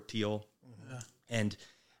Il Cortile. Mm-hmm. And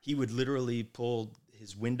he would literally pull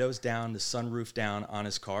his windows down, the sunroof down on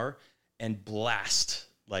his car, and blast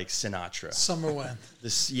like Sinatra. Summer when? And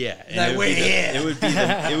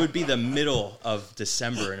it would be the middle of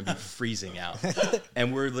December, and it'd be freezing out.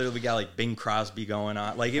 And we got like Bing Crosby going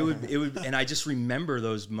on. Like it would, and I just remember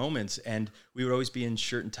those moments, and we would always be in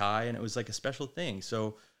shirt and tie, and it was like a special thing.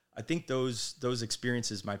 So I think those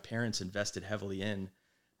experiences my parents invested heavily in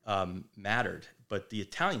mattered. But the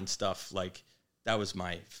Italian stuff, like that was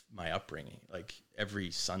my upbringing, like every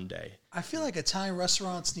Sunday. I feel like Italian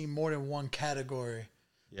restaurants need more than one category.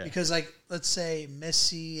 Yeah. Because, like, let's say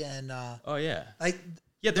Missy and like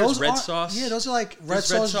there's red sauce. Yeah, those are like red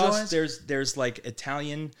sauce joints. There's like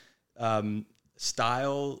Italian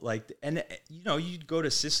style, like, and you'd go to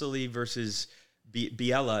Sicily versus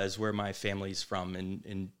Biella is where my family's from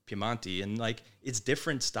in Piemonte, and like it's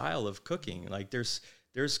different style of cooking. Like there's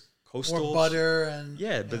coastal more butter and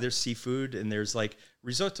but there's seafood, and there's like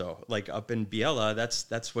risotto. Like up in Biella,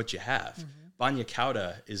 that's what you have. Mm-hmm. Bagna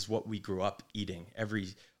cauda is what we grew up eating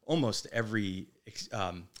almost every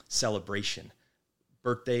celebration.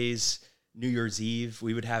 Birthdays, New Year's Eve,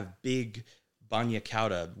 we would have big bagna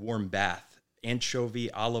cauda, warm bath,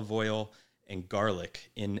 anchovy, olive oil, and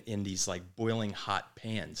garlic in these like boiling hot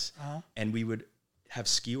pans. Uh-huh. And we would have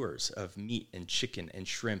skewers of meat and chicken and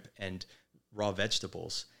shrimp and raw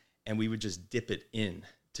vegetables. And we would just dip it in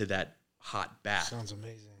to that hot bath. Sounds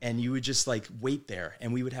amazing. And you would just like wait there,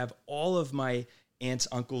 and we would have all of my aunts,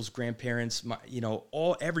 uncles, grandparents,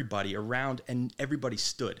 everybody around, and everybody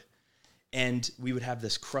stood. And we would have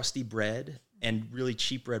this crusty bread and really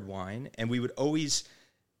cheap red wine. And we would always,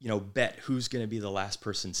 bet who's going to be the last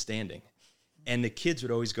person standing. And the kids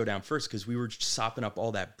would always go down first because we were just sopping up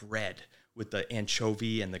all that bread with the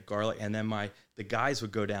anchovy and the garlic. And then the guys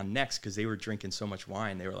would go down next because they were drinking so much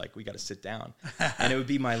wine. They were like, we got to sit down. And it would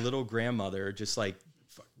be my little grandmother just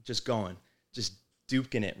going, just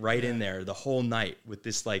duking it right in there the whole night with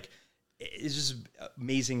this, it's just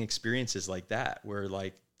amazing experiences like that where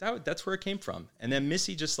that's where it came from. And then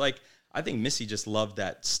Missy I think Missy just loved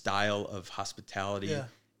that style of hospitality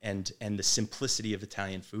and the simplicity of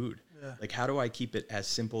Italian food. Yeah. How do I keep it as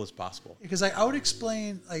simple as possible? Because I would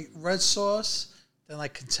explain red sauce, then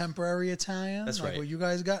contemporary Italian. That's right. What you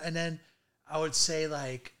guys got. And then I would say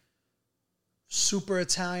super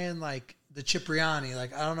Italian, the Cipriani. I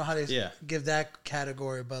don't know how to give that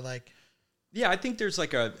category, but yeah, I think there's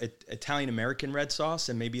a Italian American red sauce,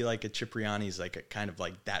 and maybe a Cipriani is a kind of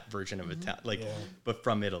that version of Italian, but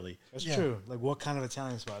from Italy. That's true. What kind of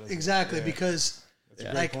Italian spot is it? Exactly, because that's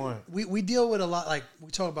a great point. We deal with a lot. We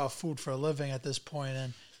talk about food for a living at this point,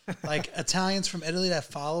 and Italians from Italy that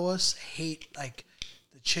follow us hate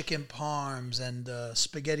the chicken parms and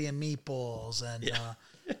spaghetti and meatballs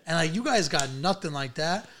and you guys got nothing like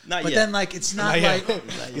that. Not but yet. then it's not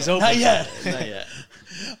He's open. not yet. Not yet.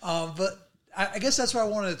 But I guess that's what I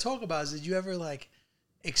wanted to talk about. Is did you ever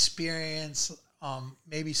experience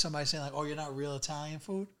maybe somebody saying oh, you're not real Italian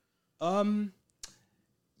food? I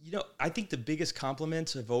think the biggest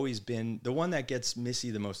compliments have always been the one that gets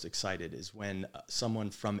Missy the most excited is when someone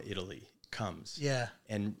from Italy comes. Yeah.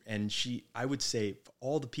 And I would say for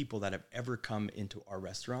all the people that have ever come into our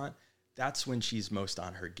restaurant, that's when she's most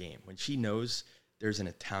on her game. When she knows there's an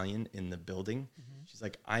Italian in the building, she's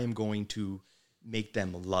like, I am going to make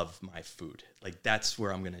them love my food. That's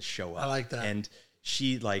where I'm going to show up. I like that. And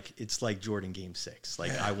she it's like Jordan Game 6.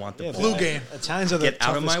 I want the ball. Blue game. Italians are the Get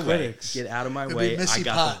out of my critics. way. Get out of my It'll way. be Missy I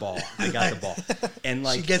got pot. the ball. I got the ball. And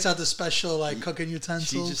she gets out the special cooking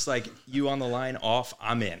utensils. she's just you on the line, off,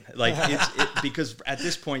 I'm in. Because at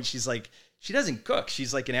this point she's she doesn't cook.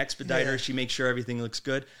 She's an expediter. Yeah. She makes sure everything looks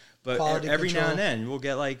good. But Quality every control. now and then we'll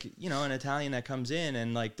get an Italian that comes in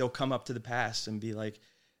and they'll come up to the pass and be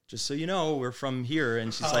just so you know, we're from here.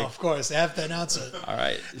 And she's of course, they have to announce it. all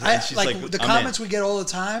right. She's the I'm comments in. we get all the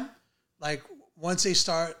time, once they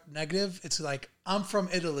start negative, it's I'm from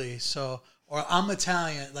Italy, or I'm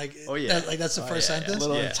Italian. Oh yeah. That's the first A sentence.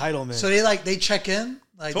 little entitlement. So they check in.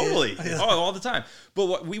 Totally. All the time.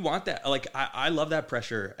 But we want that. I love that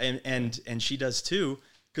pressure, and she does too,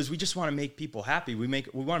 because we just want to make people happy. We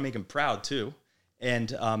want to make them proud too,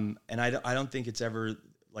 and I don't think it's ever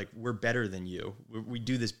we're better than you. We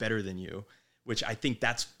do this better than you, which I think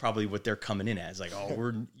that's probably what they're coming in as.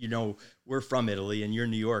 We're from Italy and you're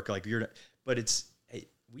New York. But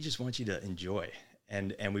we just want you to enjoy,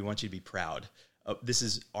 and we want you to be proud. This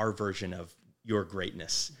is our version of your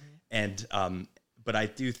greatness, and but I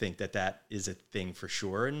do think that is a thing for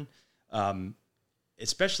sure, and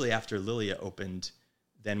especially after Lilia opened.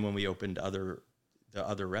 Then when we opened the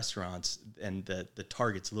other restaurants, and the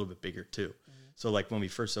target's a little bit bigger too. So when we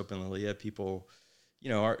first opened Lilia, people,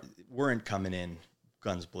 weren't coming in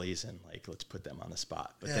guns blazing, let's put them on the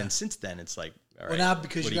spot. But then since then, it's all right. Well, now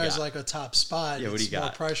because you guys are a top spot, yeah, what do you got?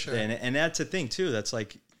 More pressure. And that's a thing too. That's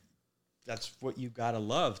what you gotta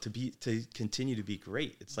love to continue to be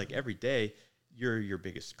great. It's every day you're your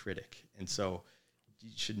biggest critic, and so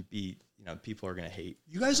you shouldn't be. People are gonna hate.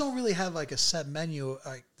 You guys don't really have a set menu.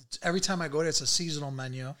 Every time I go there, it's a seasonal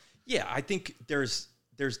menu. Yeah, I think there's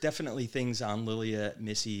definitely things on Lilia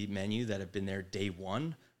Missy menu that have been there day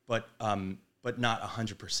one, but not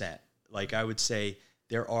 100%. I would say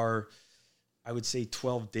there are,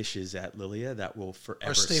 12 dishes at Lilia that will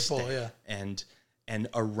forever staple, stay. yeah. And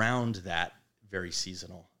around that, very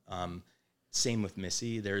seasonal. Same with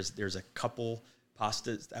Missy. There's a couple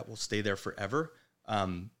pastas that will stay there forever.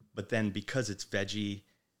 But then because it's veggie,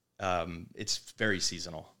 it's very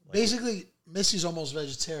seasonal. Basically, Missy's almost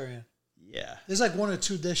vegetarian. Yeah. There's one or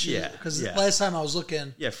two dishes. Yeah. Because last time I was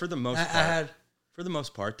looking. Yeah, for the most part. I had. For the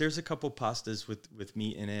most part, there's a couple pastas with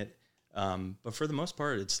meat in it. But for the most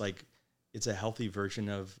part, it's a healthy version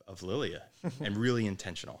of Lilia and really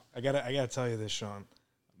intentional. I gotta tell you this, Sean.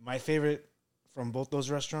 My favorite from both those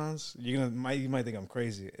restaurants, you might think I'm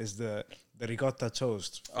crazy, is the ricotta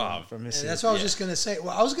toast from Missy. That's what I was just gonna say.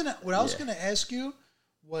 What I was gonna ask you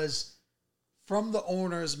was from the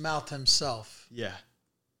owner's mouth himself. Yeah.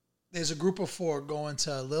 There's a group of 4 going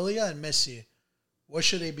to Lilia and Missy. What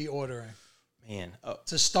should they be ordering? Man,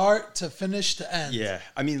 to start to finish to end. yeah.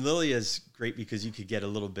 I mean, Lilia's great because you could get a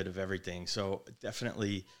little bit of everything. So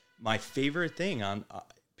definitely my favorite thing on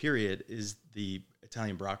period is the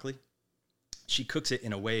Italian broccoli. She cooks it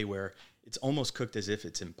in a way where it's almost cooked as if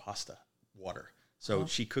it's in pasta water. So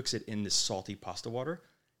she cooks it in this salty pasta water.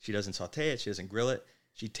 She doesn't saute it. She doesn't grill it.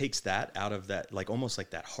 She takes that out of that, like almost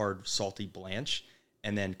like that hard, salty blanch,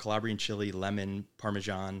 and then Calabrian chili, lemon,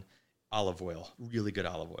 Parmesan, olive oil, really good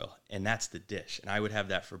olive oil. And that's the dish. And I would have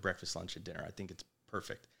that for breakfast, lunch, and dinner. I think it's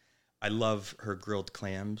perfect. I love her grilled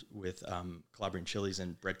clams with Calabrian chilies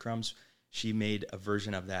and breadcrumbs. She made a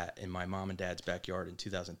version of that in my mom and dad's backyard in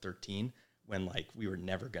 2013 when like we were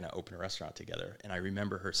never going to open a restaurant together. And I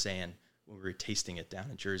remember her saying when we were tasting it down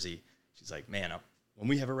in Jersey, she's like, man, when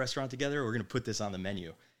we have a restaurant together, we're going to put this on the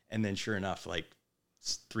menu. And then sure enough, like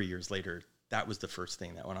 3 years later, that was the first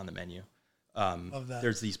thing that went on the menu. Love that.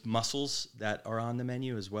 There's these mussels that are on the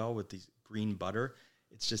menu as well with these green butter.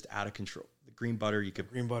 It's just out of control. The green butter, you could...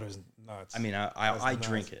 Green butter's nuts. I mean, I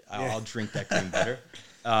drink it. I'll drink that green butter.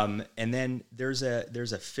 And then there's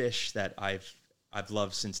a fish that I've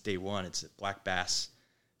loved since day one. It's a black bass,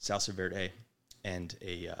 salsa verde, and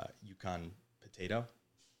a Yukon potato.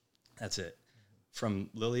 That's it. From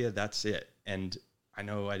Lilia, that's it. And I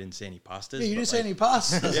know I didn't say any pastas. Yeah, you didn't say any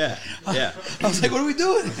pastas. Yeah. I was like, what are we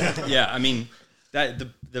doing? Yeah, I mean, that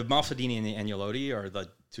the malfadini and the agnolotti are the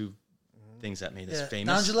two things that made us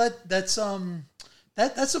famous. Nongelette,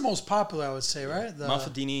 that's the most popular, I would say, right? The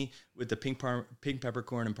Malfadini with the pink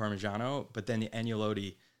peppercorn and Parmigiano, but then the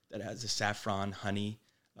agnolotti that has the saffron, honey,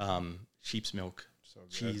 sheep's milk,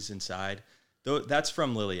 cheese inside. Though that's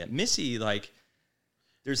from Lilia. Missy, like,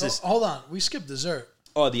 there's this. Hold on, we skipped dessert.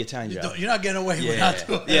 Oh, the Italian job. You're not getting away without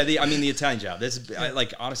doing it. Yeah, the Italian job. That's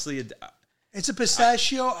like honestly, it's a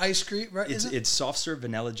pistachio ice cream, right? It's soft serve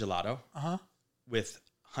vanilla gelato with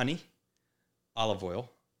honey, olive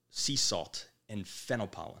oil, sea salt, and fennel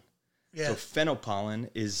pollen. Yeah. So fennel pollen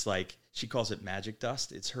is like, she calls it magic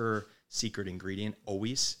dust. It's her secret ingredient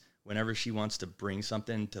always. Whenever she wants to bring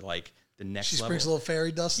something to like the next level. She sprinkles a little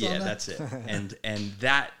fairy dust on that? Yeah, that's it. and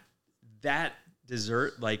that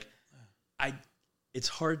dessert, like, it's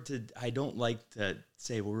hard to, I don't like to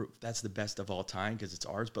say, well, that's the best of all time because it's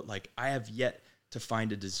ours, but like I have yet to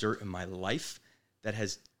find a dessert in my life that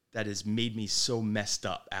has made me so messed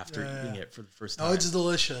up after eating it for the first time. Oh, it's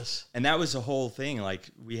delicious. And that was the whole thing. Like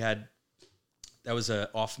that was a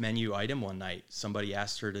off menu item one night. Somebody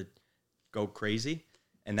asked her to go crazy,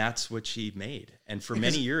 and that's what she made. And for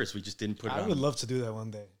many years, we just didn't put it on. I would love to do that one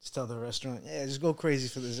day. Just tell the restaurant, just go crazy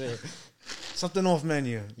for dessert. Something off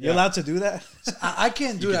menu. You're allowed to do that? I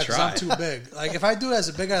can't do that because I'm too big. Like, if I do it as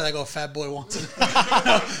a big guy, I go, fat boy wants it.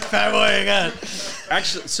 Fat boy again.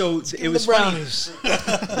 Actually, so it was brownies.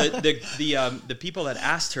 Funny. The people that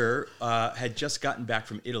asked her had just gotten back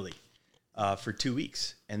from Italy for 2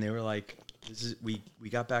 weeks. And they were like, we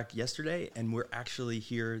got back yesterday, and we're actually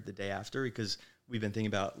here the day after because we've been thinking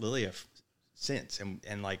about Lilia since.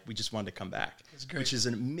 And like, we just wanted to come back, which is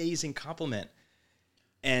an amazing compliment.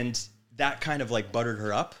 And that kind of like buttered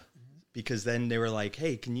her up because then they were like,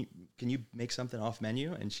 hey, can you make something off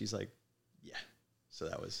menu? And she's like, yeah. So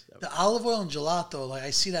that was the olive oil and gelato. Like, I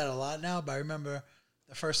see that a lot now, but I remember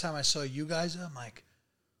the first time I saw you guys, I'm like,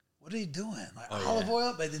 what are you doing? Like olive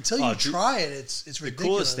oil? But until you try it, it's ridiculous. The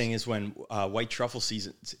coolest thing is when white truffle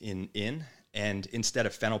season's in, and instead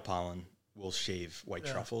of fennel pollen, we'll shave white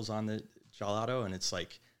truffles on the gelato. And it's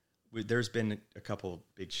like, there's been a couple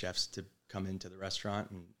big chefs to come into the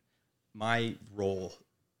restaurant, and my role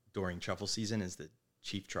during truffle season is the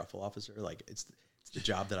chief truffle officer. Like, it's the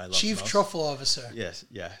job that I love Chief most. Truffle Officer. Yes,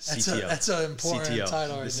 yeah, CTO. That's an important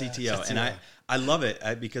title right the there. CTO. And I love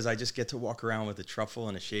it because I just get to walk around with a truffle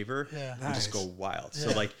and a shaver and just go wild. Yeah.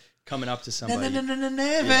 So like coming up to somebody.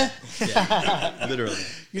 Yeah, literally.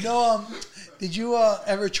 You know, did you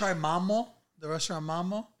ever try Mammo, the restaurant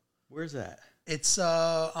Mammo? Where's that? It's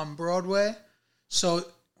on Broadway. So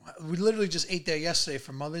we literally just ate there yesterday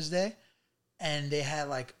for Mother's Day, and they had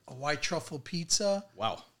like a white truffle pizza.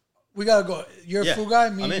 Wow. We gotta go. You're a food guy.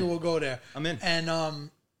 Me and you will go there. I'm in. And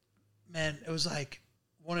man, it was like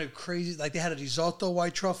one of the crazy. Like, they had a risotto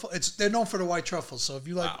white truffle. They're known for the white truffle. So if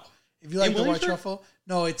you like the white truffle,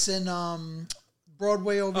 no, it's in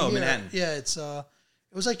Broadway over here. Manhattan. Yeah, it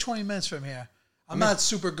was like 20 minutes from here. I'm not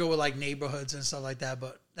super good with like neighborhoods and stuff like that,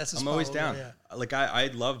 but that's a spot. I'm always down. There, yeah. Like I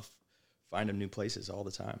love finding new places all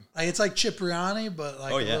the time. Like, it's like Cipriani, but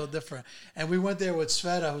like a little different. And we went there with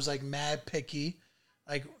Sveta, who's like mad picky.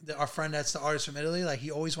 Like, our friend that's the artist from Italy, like,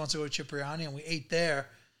 he always wants to go to Cipriani, and we ate there,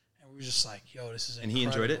 and we was just like, "Yo, this is And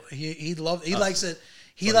incredible." he enjoyed it? He loved. He likes it.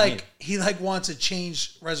 He wants to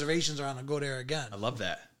change reservations around and go there again. I love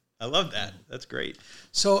that. That's great.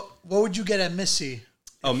 So, what would you get at Missy?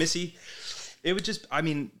 Oh, Missy, it would just, I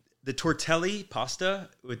mean, the tortelli pasta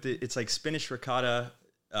it's like spinach ricotta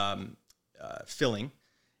filling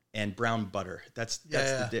and brown butter. That's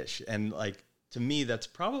the dish. And like, to me, that's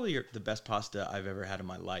probably the best pasta I've ever had in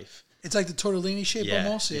my life. It's like the tortellini shape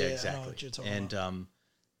almost. Yeah, exactly. And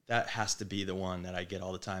that has to be the one that I get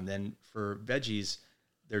all the time. Then for veggies,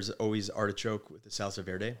 there's always artichoke with the salsa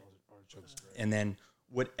verde. And then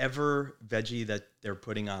whatever veggie that they're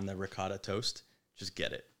putting on the ricotta toast, just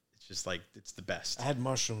get it. It's just like, it's the best. I had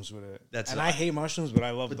mushrooms with it. And I hate mushrooms, but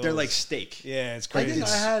I love those. They're like steak. Yeah, it's I crazy. think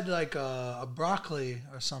I had like a broccoli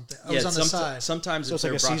or something. I was on the side. Sometimes so it's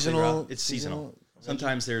like a seasonal. It's seasonal.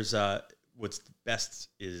 Sometimes there's what's best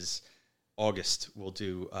is August we'll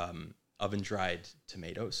do oven dried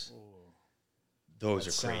tomatoes. Those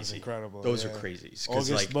are crazy. Incredible. Those are crazy.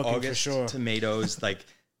 Because like August tomatoes, like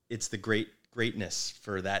it's the greatness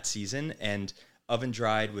for that season. And oven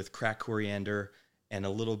dried with cracked coriander and a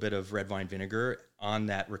little bit of red wine vinegar on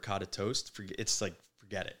that ricotta toast. Forget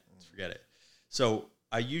it. So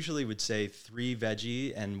I usually would say 3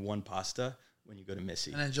 veggie and 1 pasta when you go to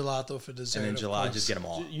Missy. And then gelato for dessert. And then gelato, just get them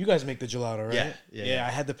all. You guys make the gelato, right? Yeah.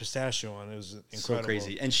 I had the pistachio one. It was incredible. So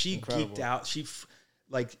crazy. And she geeked out.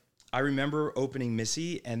 I remember opening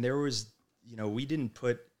Missy, and there was, we didn't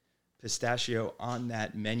put pistachio on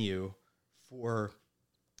that menu for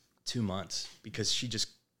 2 months because she just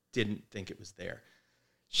didn't think it was there.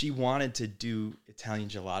 She wanted to do Italian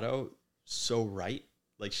gelato so right.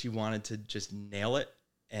 Like, she wanted to just nail it,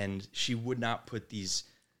 and she would not put these,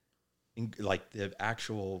 the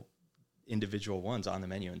actual individual ones on the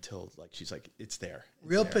menu until, she's like, it's there.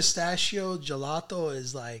 Real pistachio gelato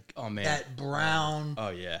is like that brown.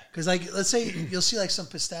 Oh, yeah. Because, let's say you'll see, some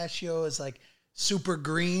pistachio is, super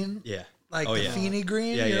green. Yeah. Feeney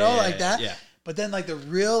green, like that. Yeah. But then, the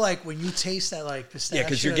real, when you taste that, pistachio. Yeah,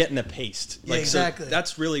 because you're getting the paste. Exactly. So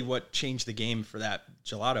that's really what changed the game for that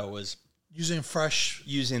gelato was using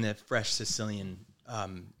the fresh Sicilian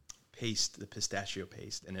paste, the pistachio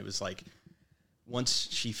paste. And it was once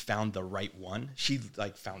she found the right one, she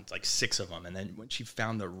found 6 of them. And then when she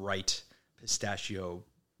found the right pistachio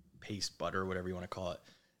paste, butter, whatever you want to call it,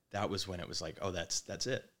 that was when it was that's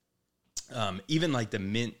it. Even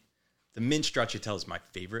the mint stracciatella is my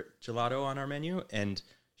favorite gelato on our menu. And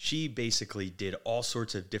she basically did all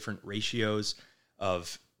sorts of different ratios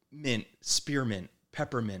of mint, spearmint,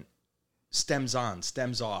 peppermint, stems on,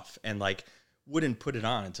 stems off, and wouldn't put it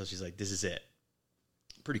on until she's like, this is it.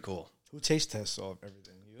 Pretty cool. Who taste tests all of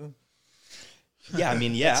everything? You? Yeah, I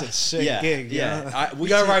mean, yeah. That's a sick gig. Yeah. We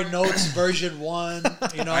got to write notes, version 1.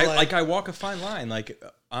 I walk a fine line.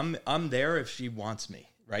 I'm there if she wants me.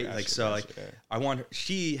 Right. Gotcha, I want her,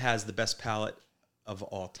 she has the best palate of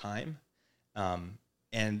all time.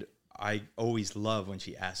 And I always love when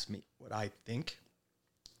she asks me what I think.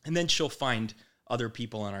 And then she'll find other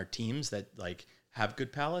people on our teams that have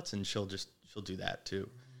good palates, and she'll do that too.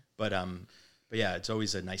 But yeah, it's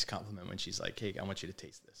always a nice compliment when she's like, hey, I want you to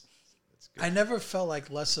taste this. That's good. I never felt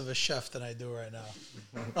less of a chef than I do right now.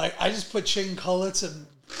 I just put chicken cutlets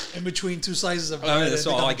in between 2 slices of bread. That's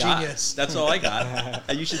all I got. Genius. That's all I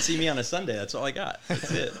got. You should see me on a Sunday. That's all I got.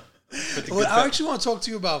 That's it. Well, I actually want to talk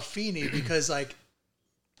to you about Feeney because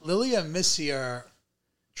Lily and Missy are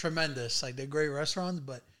tremendous. They're great restaurants,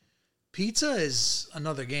 but pizza is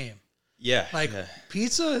another game. Yeah.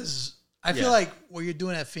 Pizza is, I feel what you're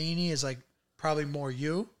doing at Feeney is probably more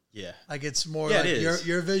you. Yeah. It's more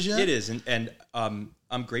your vision. It is. And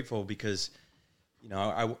I'm grateful because,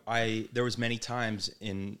 there was many times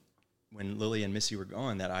when Lily and Missy were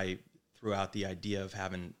going that I threw out the idea of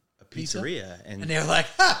having a pizzeria. And they were like,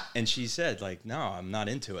 ha! And she said, no, I'm not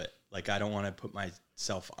into it. I don't want to put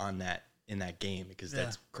myself in that game because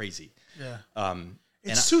that's crazy. Yeah.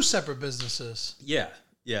 It's 2 separate businesses. Yeah.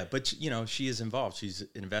 Yeah. But, she is involved. She's an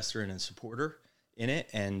investor and a supporter in it.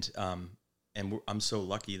 And I'm so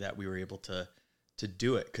lucky that we were able to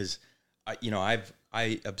do it because,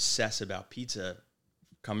 I obsess about pizza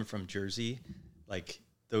coming from Jersey.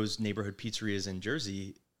 Those neighborhood pizzerias in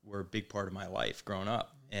Jersey were a big part of my life growing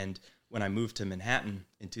up. And when I moved to Manhattan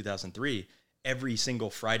in 2003, every single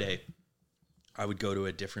Friday I would go to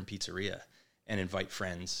a different pizzeria and invite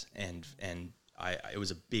friends. And it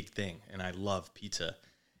was a big thing. And I love pizza.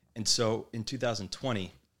 And so in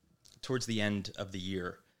 2020, towards the end of the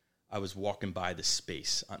year, I was walking by the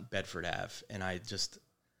space on Bedford Ave, and I just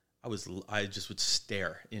would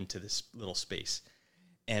stare into this little space.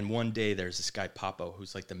 And one day there's this guy, Papo,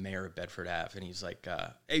 who's like the mayor of Bedford Ave. And he's like,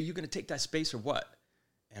 hey, you going to take that space or what?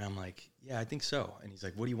 And I'm like, yeah, I think so. And he's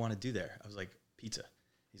like, what do you want to do there? I was like, pizza.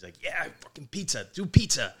 He's like, yeah, fucking pizza. Do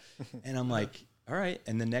pizza. And I'm like, all right.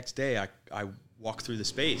 And the next day I walk through the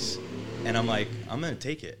space and I'm like, I'm going to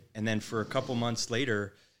take it. And then for a couple months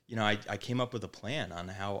later, you know, I came up with a plan on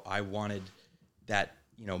how I wanted that,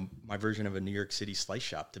 you know, my version of a New York City slice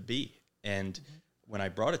shop to be. And when I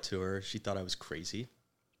brought it to her, she thought I was crazy.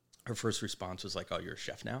 Her first response was like, oh, you're a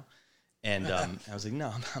chef now? And I was like,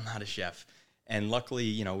 no, I'm not a chef. And luckily,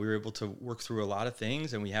 you know, we were able to work through a lot of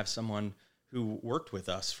things. And we have someone who worked with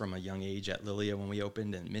us from a young age at Lilia when we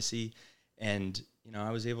opened, and Missy. And, you know,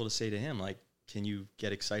 I was able to say to him, like, can you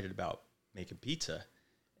get excited about making pizza?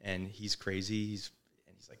 And he's crazy. He's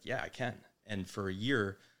like, yeah, I can. And for a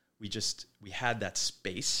year, we had that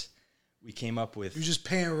space. We came up with... You're just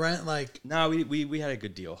paying rent like... No, we had a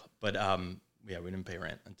good deal. But, yeah, we didn't pay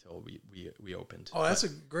rent until we opened. Oh, that's a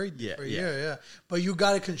great deal for a year, yeah. But you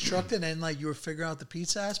got it constructed and like you were figuring out the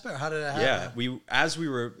pizza aspect? How did that happen?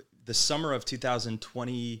 Yeah, the summer of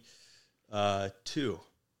 2022,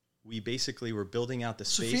 we basically were building out the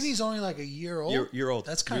space. So Feeney's only like a year old? Year old.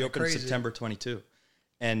 That's kind of crazy. We opened September 22.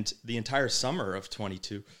 And the entire summer of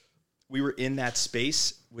 22, we were in that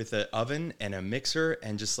space with an oven and a mixer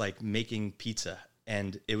and just like making pizza.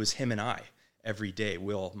 And it was him and I every day,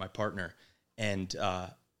 Will, my partner. And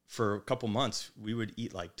for a couple months, we would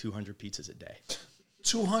eat like 200 pizzas a day.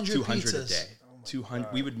 200 pizzas a day.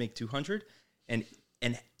 200. We would make 200 and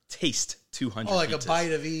taste 200. Oh, like pizzas. A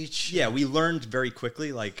bite of each. Yeah, we learned very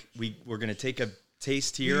quickly. Like we're gonna take a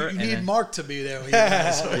taste here. You need Mark to be there. With you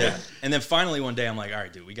guys. Yeah. And then finally one day I'm like, all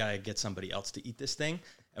right, dude, we gotta get somebody else to eat this thing.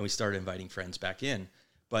 And we started inviting friends back in.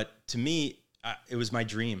 But to me, it was my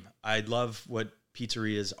dream. I love what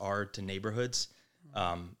pizzerias are to neighborhoods.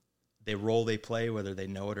 They role they play, whether they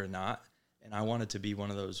know it or not. And I wanted to be one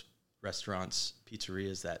of those restaurants,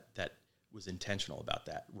 pizzerias that was intentional about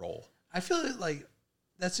that role. I feel like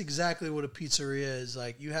that's exactly what a pizzeria is.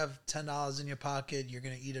 Like you have $10 in your pocket, you're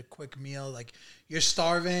gonna eat a quick meal. Like you're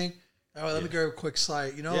starving. Oh, let me grab a quick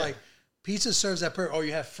slice. You know, like pizza serves that purpose. Oh,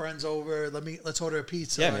 you have friends over. Let's order a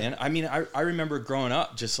pizza. Yeah, man. I mean, I remember growing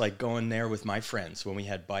up, just like going there with my friends when we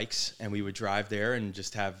had bikes, and we would drive there and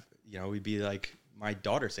just have, you know, we'd be like my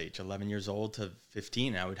daughter's age, 11 years old to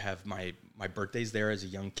 15. I would have my birthdays there as a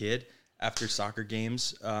young kid. After soccer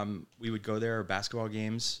games, we would go there, or basketball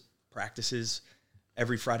games, practices.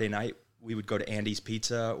 Every Friday night, we would go to Andy's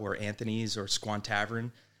Pizza or Anthony's or Squan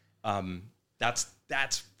Tavern. That's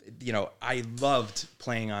you know, I loved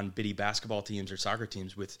playing on bitty basketball teams or soccer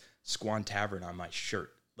teams with Squan Tavern on my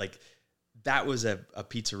shirt. Like that was a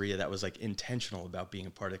pizzeria that was like intentional about being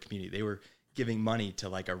a part of the community. They were giving money to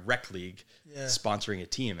like a rec league sponsoring a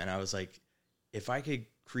team. And I was like, if I could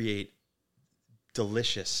create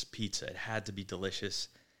delicious pizza, it had to be delicious.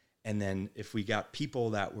 And then if we got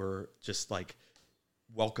people that were just like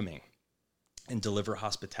welcoming and deliver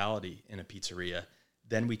hospitality in a pizzeria,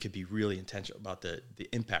 then we could be really intentional about the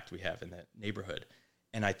impact we have in that neighborhood.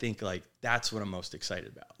 And I think like that's what I'm most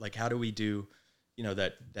excited about. Like, how do we do, you know,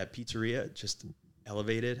 that pizzeria just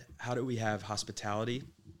elevated? How do we have hospitality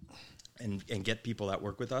and get people that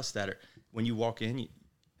work with us that are, when you walk in,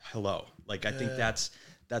 hello. Like, I think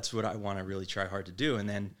that's what I want to really try hard to do. And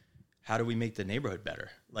then how do we make the neighborhood better?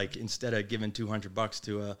 Like, instead of giving $200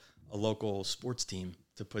 to a local sports team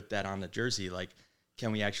to put that on the jersey, like,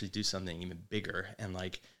 can we actually do something even bigger and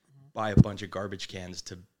like buy a bunch of garbage cans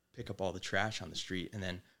to pick up all the trash on the street, and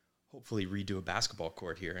then hopefully redo a basketball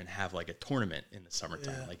court here and have like a tournament in the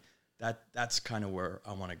summertime? Like that's kind of where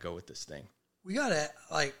I want to go with this thing. We got to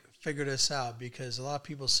like figure this out, because a lot of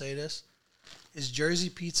people say this. Is Jersey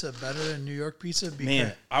pizza better than New York pizza? Because,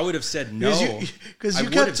 man, I would have said no. Because you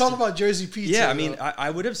kept talking about Jersey pizza. Yeah, I mean, I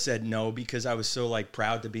would have said no because I was so like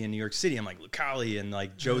proud to be in New York City. I'm like Lucali and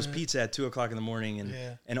like Joe's Pizza at 2:00 in the morning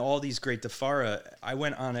and all these great DeFara. I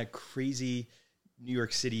went on a crazy New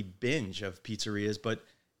York City binge of pizzerias, but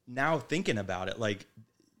now thinking about it, like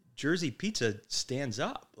Jersey pizza stands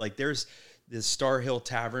up. Like there's this Star Hill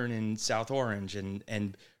Tavern in South Orange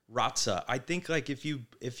and Razza. I think like if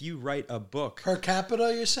you write a book per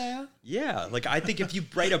capita, you're saying? Yeah, like I think if you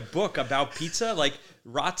write a book about pizza, like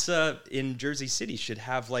Razza in Jersey City should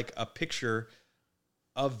have like a picture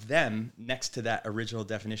of them next to that original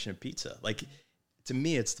definition of pizza. Like to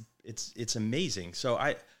me, it's amazing. So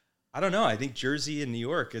I don't know. I think Jersey and New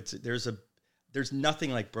York, there's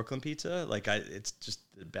nothing like Brooklyn pizza. Like it's just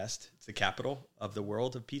the best. It's the capital of the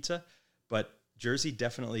world of pizza, but Jersey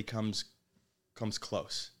definitely comes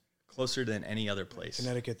closer than any other place.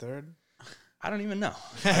 Connecticut third? I don't even know.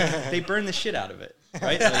 They burn the shit out of it,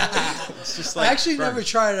 right? Like, it's just like I actually burn. never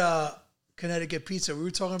tried Connecticut pizza. We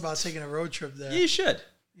were talking about taking a road trip there. You should.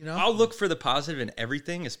 You know, I'll look for the positive in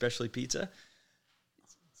everything, especially pizza.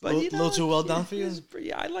 But A little too well done for you?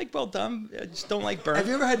 Yeah, I like well done. I just don't like burnt. have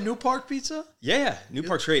you ever had New Park pizza? Yeah,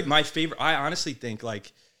 Newpark's great. My favorite. I honestly think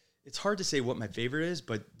like it's hard to say what my favorite is,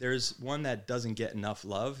 but there's one that doesn't get enough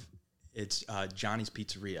love. It's Johnny's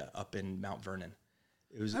Pizzeria up in Mount Vernon.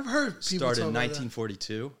 It was I've heard people started talk in about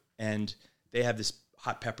 1942, and they have this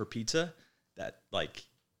hot pepper pizza that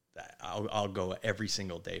I'll go every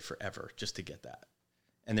single day forever just to get that.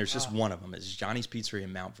 And there's just one of them. It's Johnny's Pizzeria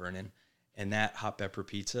in Mount Vernon, and that hot pepper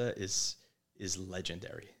pizza is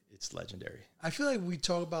legendary. It's legendary. I feel like we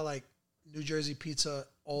talk about like New Jersey pizza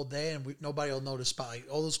all day, and nobody will know the spot. Like,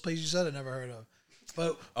 all those places you said, I never heard of.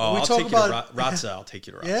 But when we I'll talk take about you to Razza. I'll take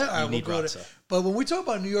you to Razza. yeah, all right, you we'll need go Razza. there. But when we talk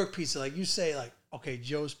about New York pizza, like you say, like okay,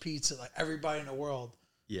 Joe's Pizza, like everybody in the world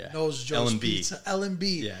Yeah, knows Joe's L&B. Pizza.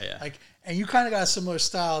 L&B. Yeah. Like, and you kind of got a similar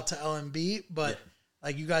style to L&B, but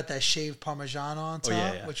like you got that shaved Parmesan on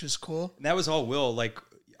top, which is cool. And that was all Will. Like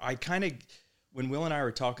I kind of, when Will and I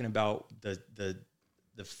were talking about the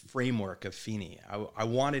framework of Feeney, I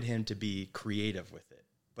wanted him to be creative with it,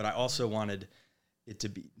 but I also wanted it to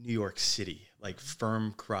be New York City, like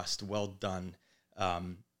firm crust, well done,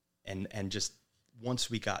 and just once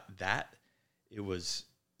we got that, it was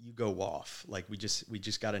you go off. Like we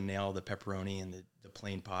just got to nail the pepperoni and the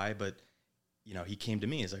plain pie, but. You know, he came to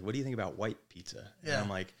me. He's like, "What do you think about white pizza?" Yeah. And I'm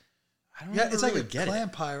like, "I don't it's really like a get clam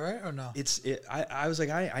it. pie, right? Or no? I was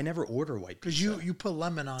like, I never order white pizza Because you put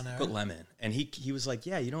lemon on there. put Right? lemon, and he was like,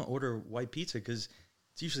 "Yeah, you don't order white pizza because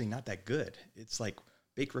it's usually not that good. It's like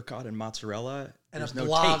baked ricotta and mozzarella, And there's a no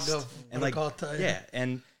blob taste, of and like ricotta, yeah."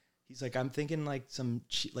 And he's like, "I'm thinking like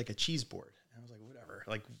like a cheese board." And I was like, "Whatever,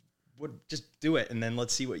 like, what? Just do it, and then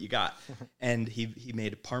let's see what you got." And he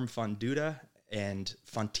made parm fonduta and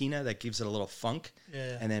fontina that gives it a little funk,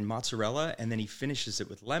 and then mozzarella, and then he finishes it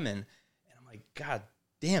with lemon, and I'm like, God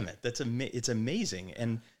damn it, it's amazing.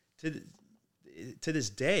 And to this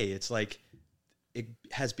day, it's like it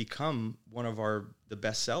has become one of the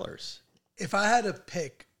best sellers. If I had to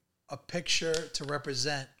pick a picture to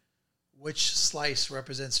represent which slice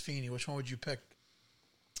represents Feeney, which one would you pick?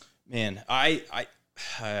 Man, like,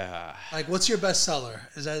 what's your best seller?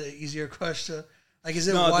 Is that an easier question? Like, is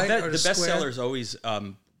it no, white the or best square? seller is always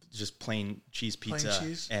just plain cheese pizza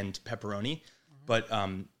cheese? and pepperoni, but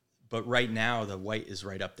right now the white is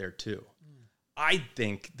right up there too. I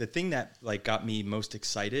think the thing that like got me most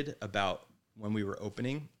excited about when we were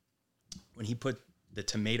opening, when he put the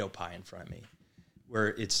tomato pie in front of me, where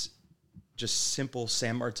it's just simple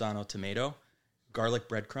San Marzano tomato, garlic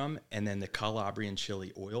breadcrumb, and then the Calabrian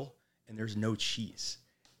chili oil, and there's no cheese.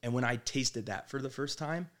 And when I tasted that for the first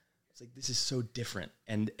time, it's like, this is so different,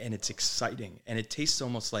 and it's exciting, and it tastes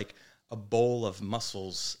almost like a bowl of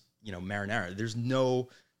mussels, marinara. There's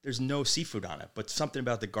no seafood on it, but something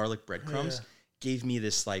about the garlic breadcrumbs gave me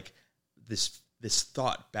this like this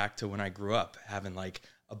thought back to when I grew up, having like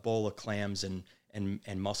a bowl of clams and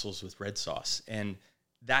mussels with red sauce, and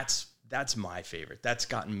that's my favorite. That's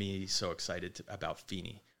gotten me so excited about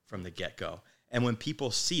Feeney from the get go. And when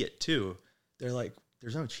people see it too, they're like,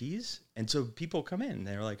 there's no cheese? And so people come in,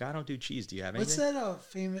 they're like, I don't do cheese. Do you have anything? What's that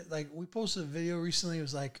famous, like, we posted a video recently, it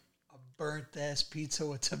was like a burnt-ass pizza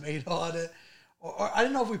with tomato on it. Or I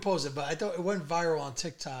don't know if we posted, but I thought it went viral on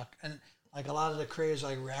TikTok. And, like, a lot of the creators,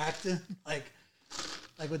 like, reacting, like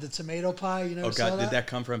with the tomato pie, you know? Oh, God, did that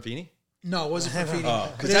come from Feeney? No, it wasn't for Feeney.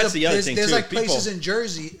 Oh, because that's the other thing, there's too. like places in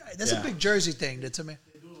Jersey. That's a Yeah. big Jersey thing, the tomato.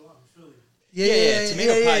 They do a lot in Philly. Yeah,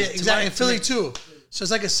 tomato pies. Exactly, in Philly, too. So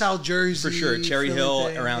it's like a South Jersey. For sure, Cherry Philly Hill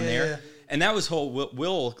thing. around Yeah, there. yeah. And that was whole,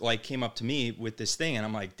 Will like came up to me with this thing, and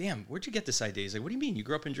I'm like, damn, where'd you get this idea? He's like, what do you mean? You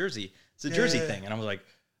grew up in Jersey. It's a Jersey thing. And I was like,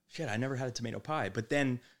 shit, I never had a tomato pie. But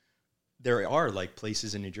then there are like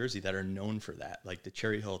places in New Jersey that are known for that, like the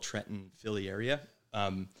Cherry Hill, Trenton, Philly area.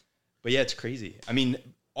 But yeah, it's crazy. I mean,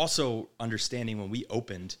 also understanding when you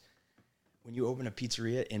open a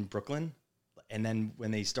pizzeria in Brooklyn, and then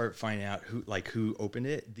when they start finding out who opened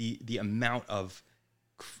it, the amount of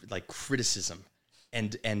like criticism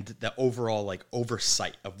and the overall like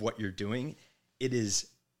oversight of what you're doing, it is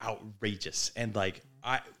outrageous. And like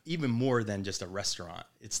even more than just a restaurant,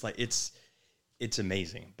 it's like it's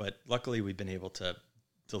amazing. But luckily we've been able to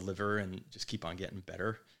deliver and just keep on getting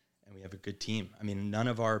better, and we have a good team. I mean, none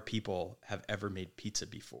of our people have ever made pizza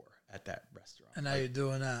before at that restaurant. And now you're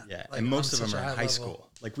doing that. Yeah, like, and most of on them such are a in high level. school.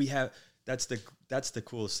 Like we have, that's the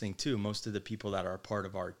coolest thing too. Most of the people that are a part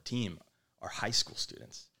of our team are high school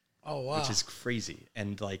students. Oh, wow. Which is crazy.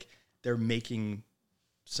 And like they're making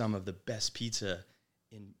some of the best pizza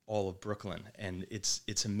in all of Brooklyn, and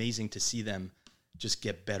it's amazing to see them just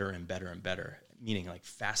get better and better and better. Meaning like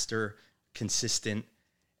faster, consistent,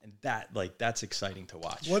 and that's exciting to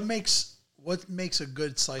watch. What makes a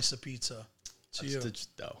good slice of pizza to you? The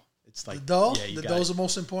dough. It's like the dough. Yeah, the dough's the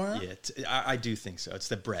most important. Yeah, I do think so. It's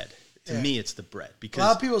the bread. To me, it's the bread because a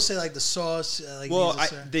lot of people say like the sauce.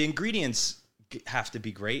 The ingredients have to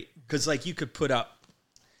be great because like you could put up.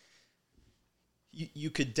 You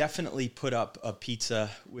could definitely put up a pizza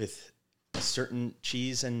with a certain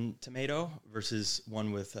cheese and tomato versus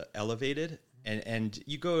one with elevated, and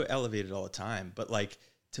you go elevated all the time. But like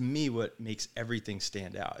to me, what makes everything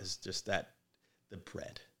stand out is just the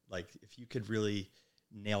bread. Like if you could really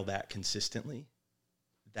nail that consistently,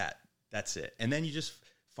 that's it. And then you just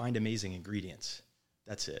find amazing ingredients.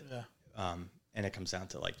 That's it. Yeah. And it comes down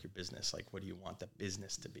to like your business. Like, what do you want the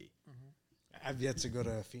business to be? Mm-hmm. I've yet to go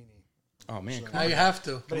to Feeney. Oh man, So- come Now on. you have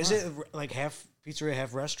to. But is it like half pizzeria,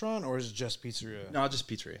 half restaurant, or is it just pizzeria? No, just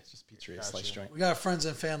pizzeria. Just pizzeria, Gotcha. slice joint. We got a friends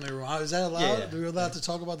and family room. Is that allowed? Yeah. Are we allowed to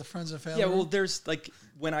talk about the friends and family Yeah, room? well, there's like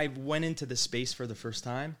when I went into the space for the first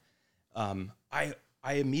time, I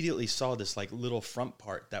immediately saw this like little front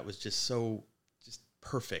part that was just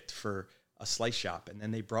perfect for a slice shop, and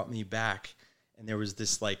then they brought me back, and there was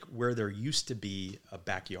this like where there used to be a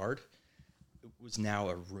backyard, it was now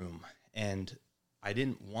a room, and I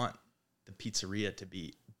didn't want the pizzeria to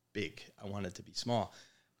be big. I wanted it to be small,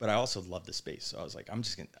 but I also loved the space, so I was like, I'm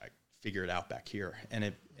just gonna figure it out back here, and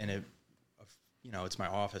it you know, it's my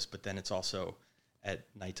office, but then it's also at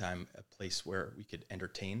nighttime a place where we could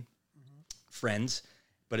entertain friends,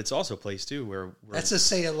 but it's also a place too where That's to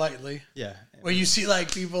say it lightly. yeah, Where you see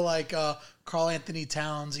like people like Carl Anthony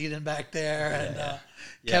Towns eating back there and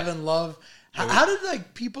Kevin Love. How did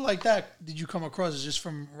like people like that did you come across? Is it just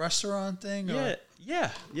from restaurant thing? Or?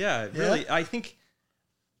 Yeah. Really, I think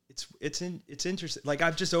it's interesting. Like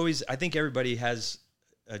I think everybody has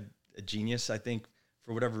a genius. I think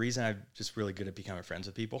for whatever reason, I'm just really good at becoming friends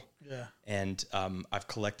with people. Yeah. And I've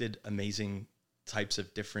collected amazing types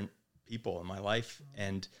of different people in my life,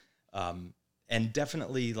 and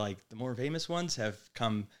definitely like the more famous ones have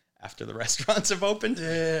come after the restaurants have opened.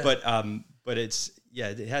 Yeah. But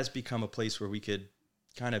it has become a place where we could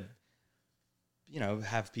kind of, you know,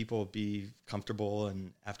 have people be comfortable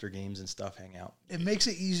and after games and stuff hang out. It makes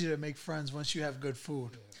it easier to make friends once you have good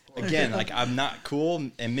food. Again, like I'm not cool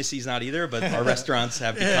and Missy's not either, but our restaurants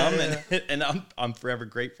have become, and I'm forever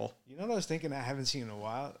grateful. You know what I was thinking I haven't seen in a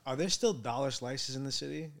while? Are there still dollar slices in the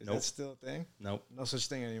city? Is Nope. that still a thing? Nope. No such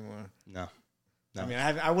thing anymore. No. I mean,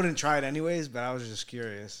 I wouldn't try it anyways, but I was just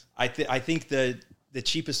curious. I think the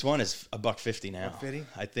cheapest one is $1.50 now. $1.50?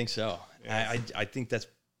 I think so. Yeah. I think that's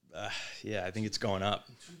I think it's going up.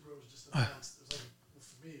 Two Bros just announced, it was like, well,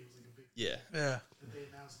 for me, it was like a big, Yeah. Yeah. that they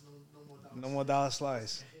announced no more dollars. No more dollar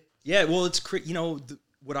slice. Yeah, well, it's you know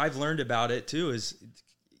what I've learned about it too is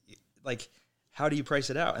like how do you price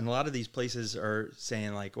it out? And a lot of these places are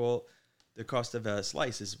saying like, well, the cost of a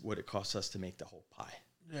slice is what it costs us to make the whole pie,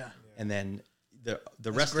 Yeah. and then the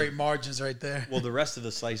That's rest great of, margins right there. well, the rest of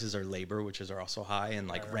the slices are labor, which is also high, and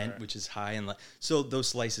like rent, right. which is high, and so those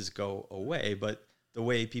slices go away. But the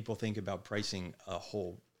way people think about pricing a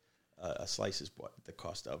whole a slice is what the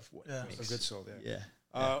cost of what Yeah. it makes. So good sold, yeah.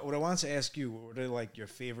 Yeah. What I wanted to ask you, what are like your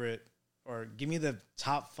favorite, or give me the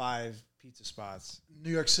top 5 pizza spots New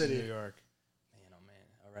York in City. New York. Man, oh man.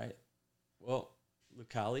 All right. Well,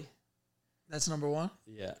 Lucali. That's number one.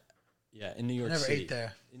 Yeah. Yeah. In New I York never City. ate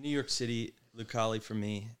there. In New York City, Lucali for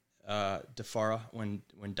me. DeFara when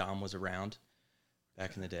Dom was around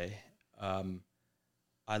back in the day.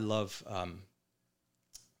 I love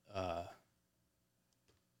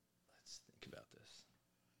let's think about this.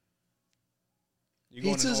 You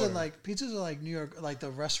going in Pizzas are like New York, like the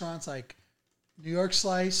restaurants, like New York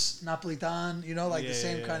slice, Napolitan, you know, like the Yeah,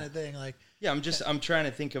 same yeah, kind of thing. Like Yeah, I'm trying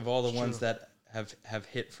to think of all the It's ones true. that have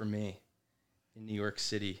hit for me in New York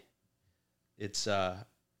City. It's I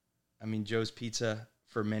mean Joe's Pizza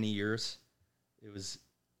for many years. It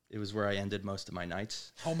was where I ended most of my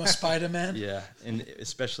nights. Home of Spider-Man. Yeah, and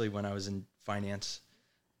especially when I was in finance,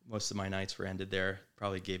 most of my nights were ended there.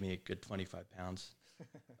 Probably gave me a good 25 pounds.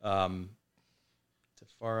 Tafara,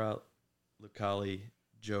 Lucali,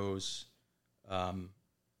 Joe's,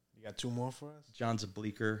 You got 2 more for us? John's of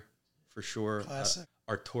Bleecker, for sure. Classic.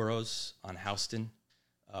 Arturo's on Houston,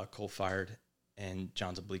 coal-fired, and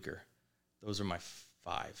John's of Bleecker. Those are my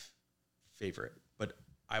 5 favorite. But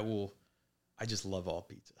I just love all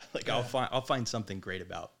pizza. Like Yeah. I'll find something great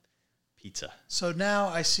about pizza. So now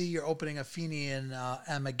I see you're opening a Feeney in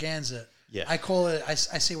Amagansett. Yeah. I call it. I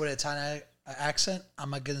say with an Italian accent.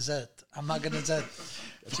 Amagansett.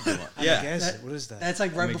 That's a good one. I Yeah. guess. What is that? That's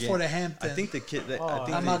like right I'm before the again- Hampton. I think the kid. Oh, I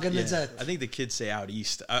think I'm the- not gonna yeah, say- I think the kids say out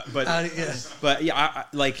east, but Yes. but yeah,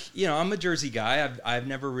 like I'm a Jersey guy. I've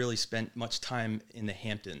never really spent much time in the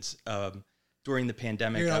Hamptons. During the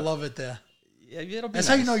pandemic, You're gonna love it there. Yeah, it'll be That's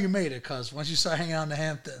nice. how you know you made it, cuz once you start hanging out in the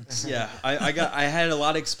Hamptons. Yeah, I had a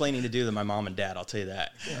lot of explaining to do to my mom and dad. I'll tell you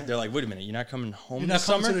that. They're like, wait a minute, you're not coming home You're this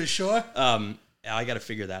not coming summer? to the shore? I got to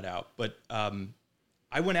figure that out. But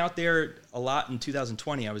I went out there a lot in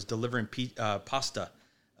 2020. I was delivering pasta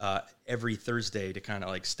every Thursday to kind of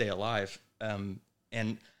like stay alive.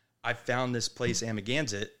 And I found this place,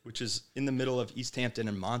 Amagansett, which is in the middle of East Hampton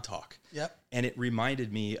and Montauk. Yep. And it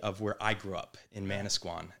reminded me of where I grew up in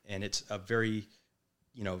Manasquan. And it's a very,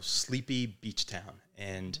 sleepy beach town.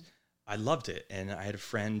 And I loved it. And I had a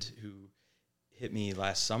friend who hit me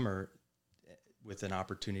last summer with an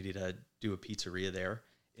opportunity to do a pizzeria there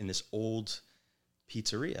in this old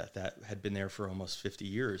pizzeria that had been there for almost 50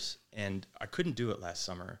 years. And I couldn't do it last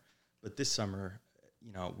summer, but this summer,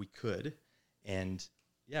 we could. And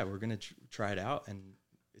yeah, we're going to try it out. And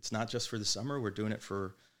it's not just for the summer. We're doing it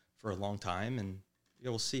for a long time, and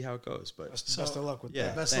we'll see how it goes. But Best of luck with Yeah.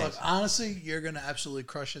 that. Best thanks. of luck. Honestly, you're gonna absolutely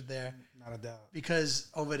crush it there Not a doubt. because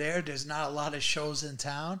over there's not a lot of shows in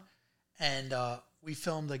town, and we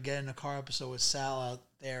filmed a Get in the Car episode with Sal out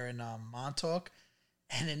there in Montauk,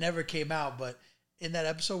 and it never came out. But in that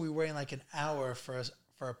episode, we were waiting like an hour for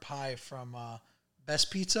a pie from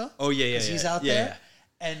Best Pizza. Oh yeah, yeah, because he's out yeah, there,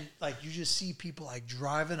 and like you just see people like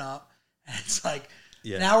driving up, and it's like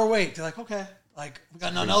Yeah. an hour wait. They're like, okay, like we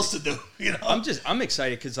got nothing else to do, I'm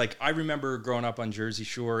excited because like I remember growing up on Jersey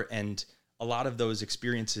Shore, and a lot of those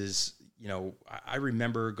experiences. I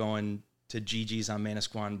remember going to Gigi's on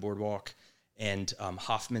Manasquan Boardwalk and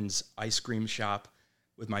Hoffman's ice cream shop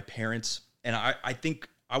with my parents, and I think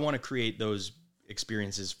I want to create those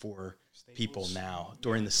experiences for people now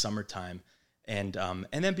during the summertime, and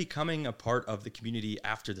then becoming a part of the community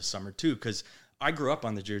after the summer too. Because I grew up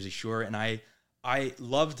on the Jersey Shore, and I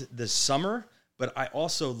loved the summer. But I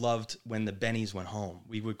also loved when the Bennies went home.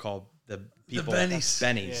 We would call the people Bennies.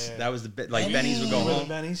 Bennies. Yeah. That was Bennies would go Were the home.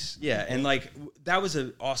 Bennies? Yeah, and like that was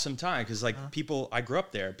an awesome time because people, I grew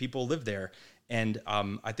up there, people lived there, and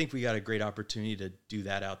I think we got a great opportunity to do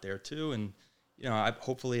that out there too. And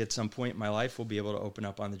hopefully at some point in my life we'll be able to open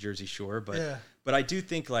up on the Jersey Shore. But I do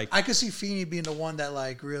think like I could see Feeney being the one that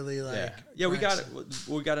like really like we branches.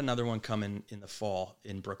 got another one coming in the fall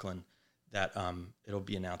in Brooklyn that it'll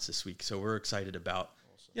be announced this week. So we're excited about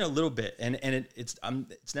a little bit, and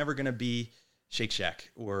it's never going to be Shake Shack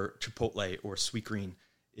or Chipotle or Sweet Green.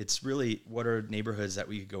 It's really what are neighborhoods that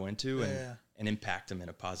we could go into and impact them in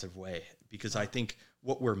a positive way, because I think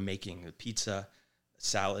what we're making, the pizza,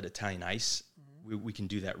 salad, Italian ice, we can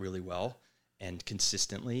do that really well and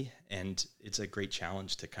consistently, and it's a great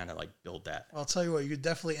challenge to kind of like build that. I'll tell you what, you're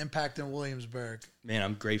definitely impacting Williamsburg. Man,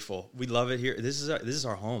 I'm grateful. We love it here. This is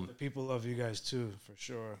our home. The people love you guys too, for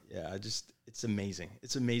sure. Yeah, it's amazing.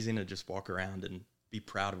 It's amazing to just walk around and be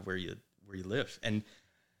proud of where you live. And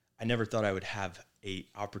I never thought I would have a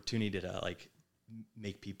opportunity to like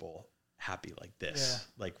make people happy like this.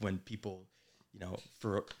 Yeah. Like when people,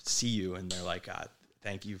 see you and they're like,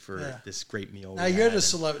 thank you for this great meal. Now you're the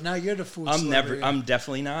celebrity. Now you're the food. celebrity. I'm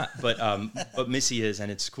definitely not, but Missy is,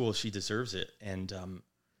 and it's cool. She deserves it. And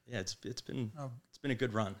it's been a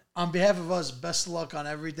good run. On behalf of us, best of luck on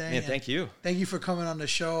everything. Yeah, thank you. Thank you for coming on the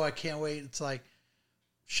show. I can't wait to like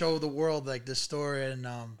show the world like this story, and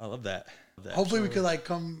I love that. hopefully we could like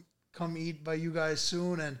come eat by you guys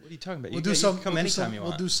soon. And What are you talking about? we'll You do can some. come we'll do anytime some, you We'll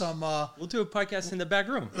want. do some. We'll do a podcast in the back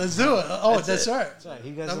room. Let's do it. Oh, that's it. right. That's right.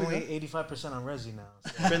 You guys That'd be only 85% on Resi now.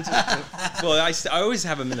 So. Friends, well, I always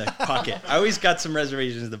have them in the pocket. I always got some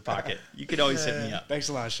reservations in the pocket. You could always hit me up. Thanks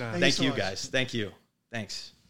a lot, Sean. Thank Thank so you much. guys. Thank you. Thanks.